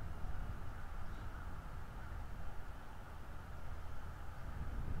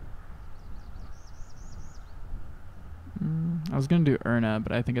 I was going to do Erna,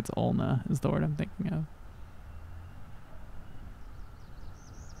 but I think it's Olna is the word I'm thinking of.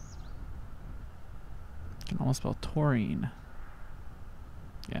 I can almost spell taurine.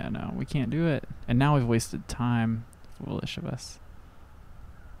 Yeah, no, we can't do it. And now we've wasted time. Foolish of us.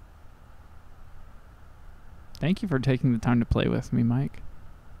 Thank you for taking the time to play with me, Mike.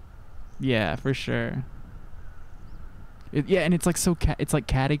 Yeah, for sure. Yeah, and it's like so it's like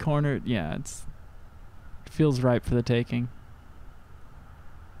catty cornered. Yeah, it feels ripe for the taking.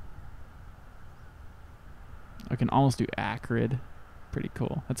 I can almost do acrid. Pretty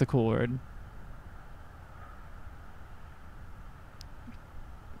cool. That's a cool word.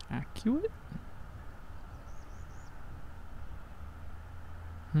 Accurate?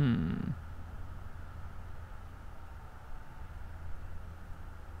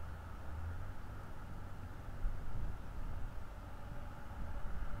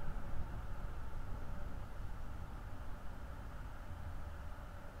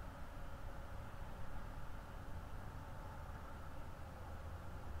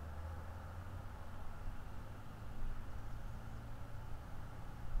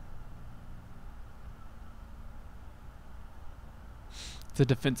 It's a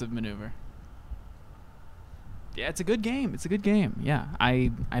defensive maneuver. Yeah, it's a good game. It's a good game. Yeah,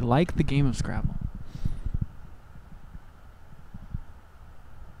 I like the game of Scrabble.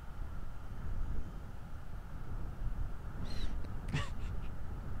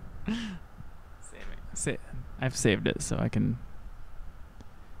 I've saved it so I can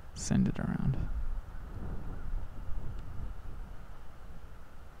send it around.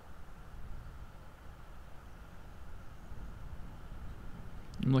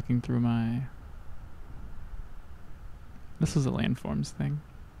 I'm looking through my... This was a landforms thing.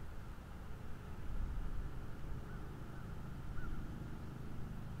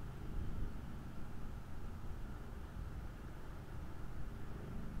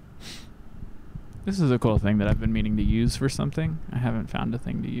 This is a cool thing that I've been meaning to use for something. I haven't found a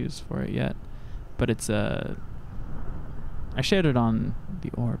thing to use for it yet. But it's I shared it on the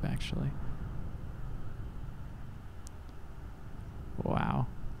orb, actually. Wow.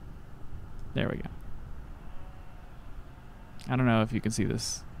 There we go. I don't know if you can see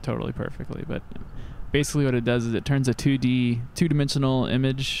this totally perfectly, but basically what it does is it turns a 2-dimensional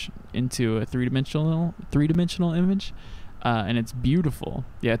image into a three-dimensional image, and it's beautiful.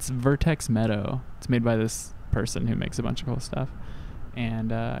 Yeah, it's Vertex Meadow. It's made by this person who makes a bunch of cool stuff, and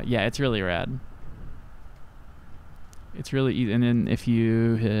yeah, it's really rad. It's really easy. And then if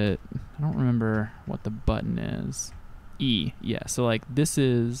you hit, I don't remember what the button is. E, yeah. So like this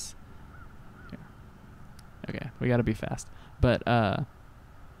is. Here. Okay, we gotta be fast. But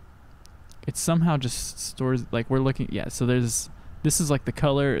it somehow just stores, like we're looking, yeah. So this is like the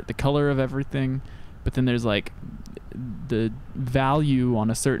color of everything, but then there's like the value on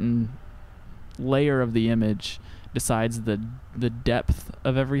a certain layer of the image decides the depth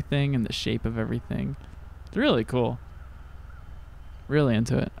of everything and the shape of everything. It's really cool. Really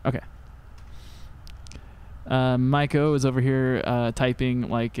into it. Okay. Maiko is over here typing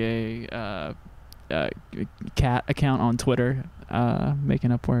like a cat account on Twitter,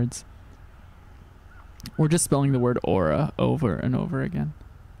 making up words. We're just spelling the word aura over and over again.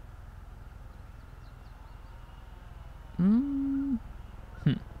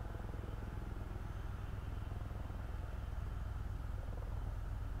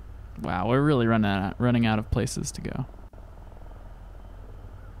 Wow, we're really running out of places to go.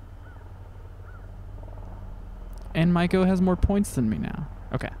 And Maiko has more points than me now.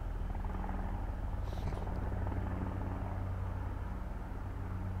 Okay.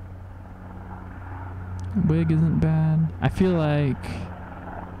 Wig isn't bad. I feel like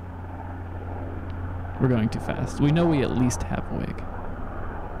We're going too fast. We know we at least have wig.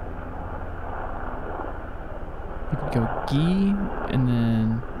 We could go gi and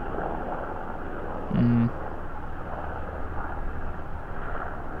then...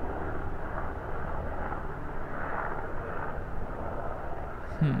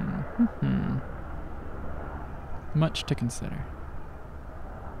 Much to consider.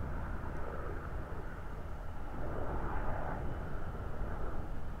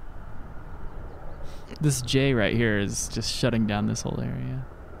 This J right here is just shutting down this whole area.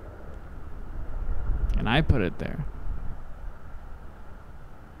 And I put it there.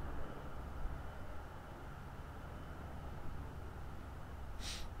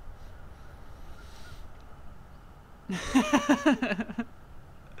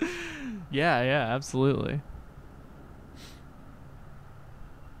 Yeah, absolutely.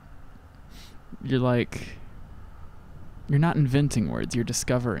 You're not inventing words, you're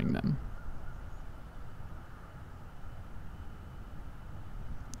discovering them.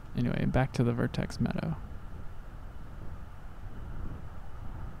 Anyway, back to the vertex meadow.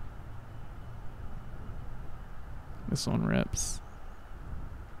 This one rips.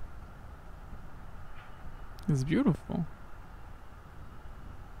 It's beautiful.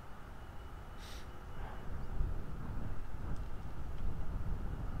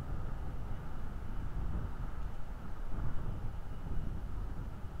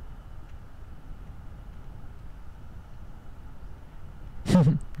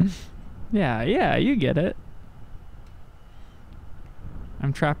 Yeah, you get it.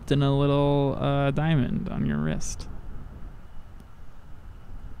 I'm trapped in a little diamond on your wrist.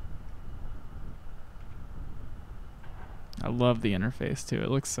 I love the interface too. It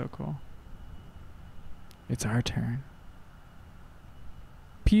looks so cool. It's our turn.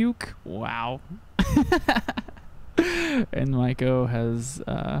 Puke. Wow. And Maiko has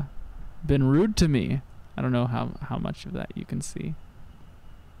been rude to me. I don't know how much of that you can see.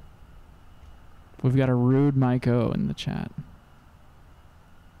 We've got a rude Maiko in the chat.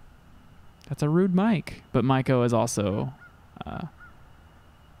 That's a rude mic. But Maiko has also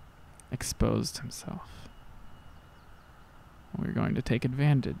exposed himself. We're going to take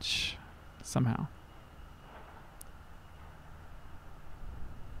advantage somehow.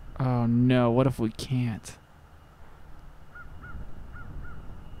 Oh no, what if we can't?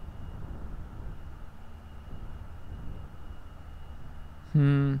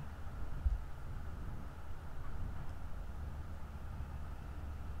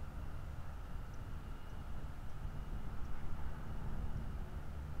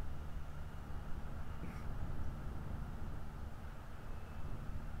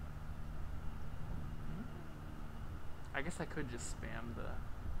 I guess I could just spam the...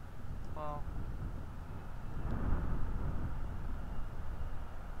 Well...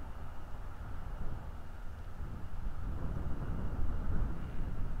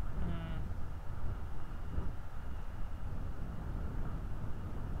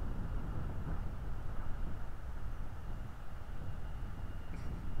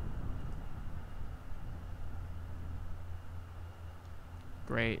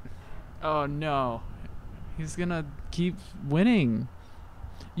 Great. Oh no. He's gonna keep winning.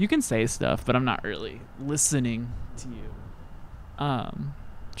 You can say stuff, but I'm not really listening to you.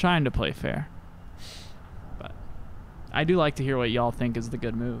 Trying to play fair. But I do like to hear what y'all think is the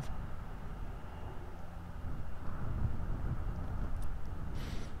good move.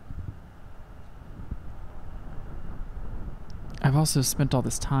 I've also spent all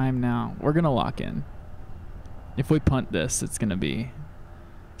this time now. We're gonna lock in. If we punt this, it's gonna be...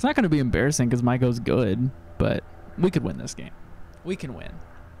 It's not gonna be embarrassing because Maiko's good, but we could win this game. We can win.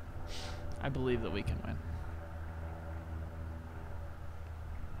 I believe that we can win.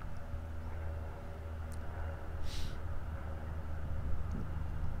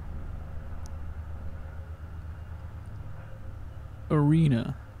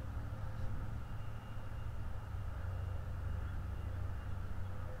 Arena.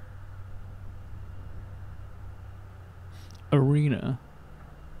 Arena.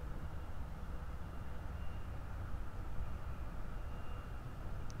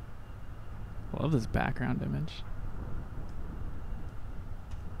 I love this background image.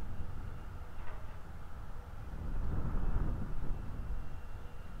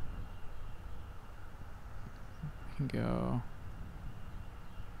 We can go.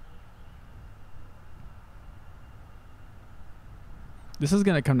 This is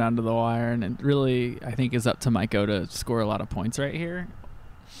going to come down to the wire, and it really, I think, is up to Maiko to score a lot of points right here.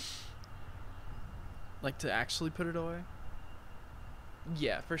 Like, to actually put it away.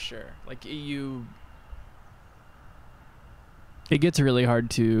 Yeah, for sure. Like, it gets really hard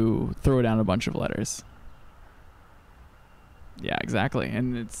to throw down a bunch of letters. Yeah, exactly.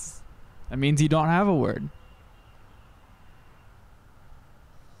 And that means you don't have a word.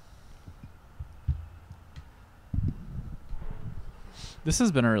 This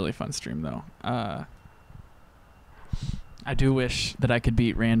has been a really fun stream, though. I do wish that I could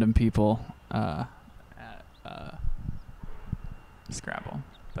beat random people at Scrabble,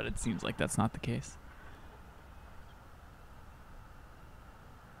 but it seems like that's not the case.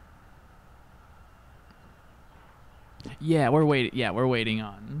 Yeah, we're waiting. Yeah, we're waiting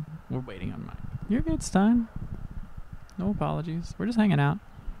on Mike. You're good, Stein. No apologies. We're just hanging out.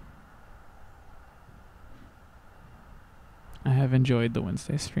 I have enjoyed the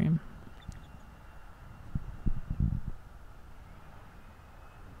Wednesday stream.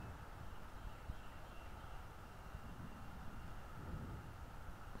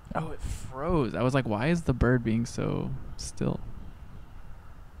 Oh, it froze. I was like, why is the bird being so still?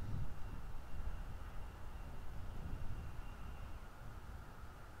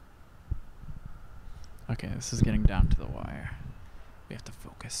 Okay, this is getting down to the wire. We have to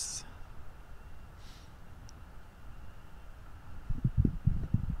focus.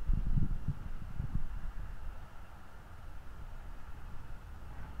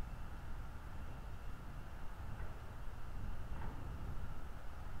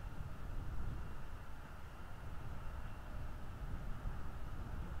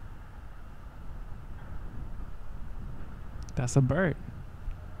 That's a bird.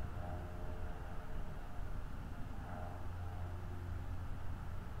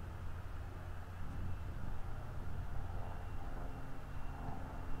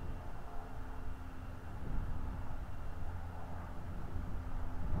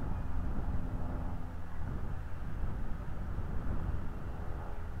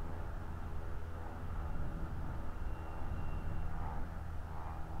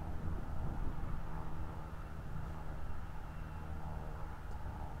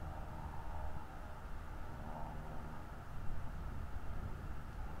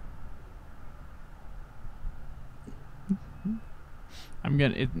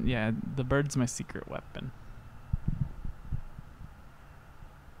 Yeah, the bird's my secret weapon.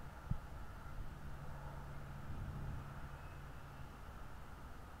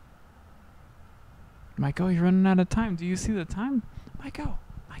 Michael, you're running out of time. Do you see the time? Michael.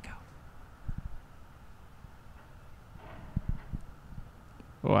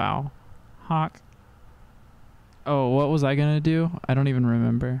 Wow. Hawk. Oh, what was I gonna do? I don't even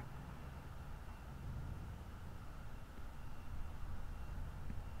remember.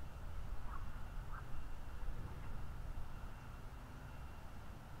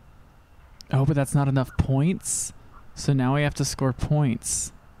 Oh, but that's not enough points. So now we have to score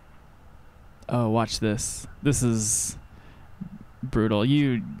points. Oh, watch this. This is brutal.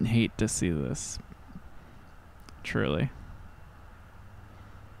 You hate to see this. Truly.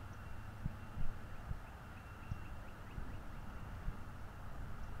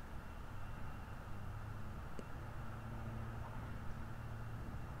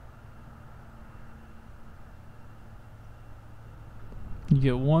 You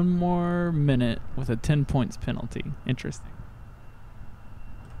get one more minute with a 10 points penalty. Interesting.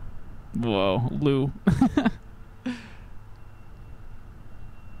 Whoa, Lou.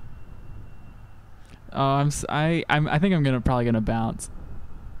 I think I'm probably gonna bounce.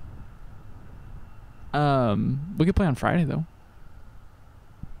 We could play on Friday though.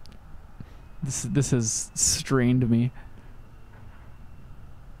 This has strained me.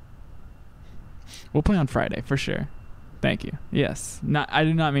 We'll play on Friday for sure. Thank you. Yes. I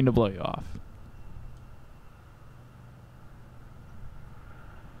do not mean to blow you off.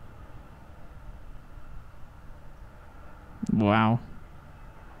 Wow.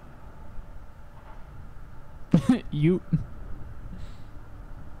 You.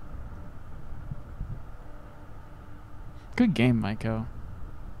 Good game, Maiko.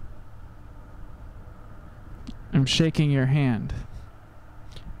 I'm shaking your hand.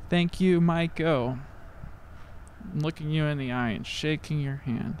 Thank you, Maiko. I'm looking you in the eye and shaking your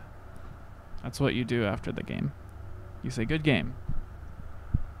hand. That's what you do after the game. You say, good game.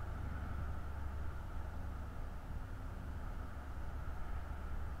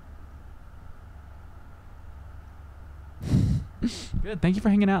 Good. Thank you for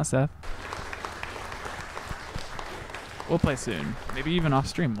hanging out, Seth. We'll play soon. Maybe even off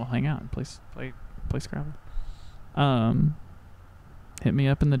stream. We'll hang out and play Scrabble. Hit me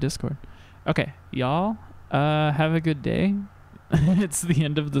up in the Discord. Okay, y'all. Have a good day. It's the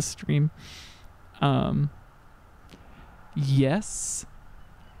end of the stream. Yes.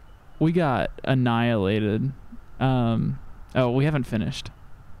 We got annihilated. Oh, we haven't finished.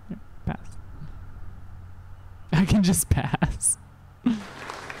 Here, pass. I can just pass.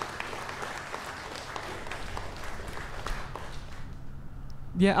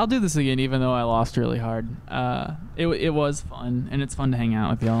 Yeah, I'll do this again, even though I lost really hard. It was fun, and it's fun to hang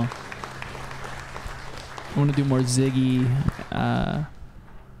out with y'all. I want to do more Ziggy,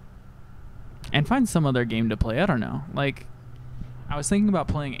 and find some other game to play. I don't know. Like, I was thinking about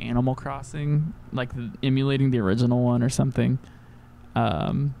playing Animal Crossing, like emulating the original one or something.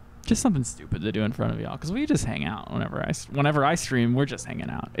 Just something stupid to do in front of y'all, because we just hang out whenever I stream. We're just hanging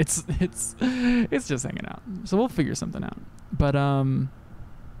out. It's just hanging out. So we'll figure something out. But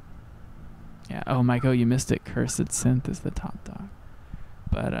yeah. Oh, Michael, you missed it. Cursed Synth is the top dog.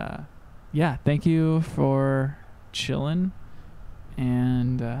 But yeah, thank you for chilling,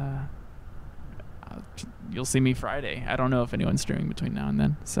 and you'll see me Friday. I don't know if anyone's streaming between now and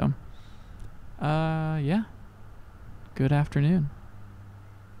then. So yeah. Good afternoon.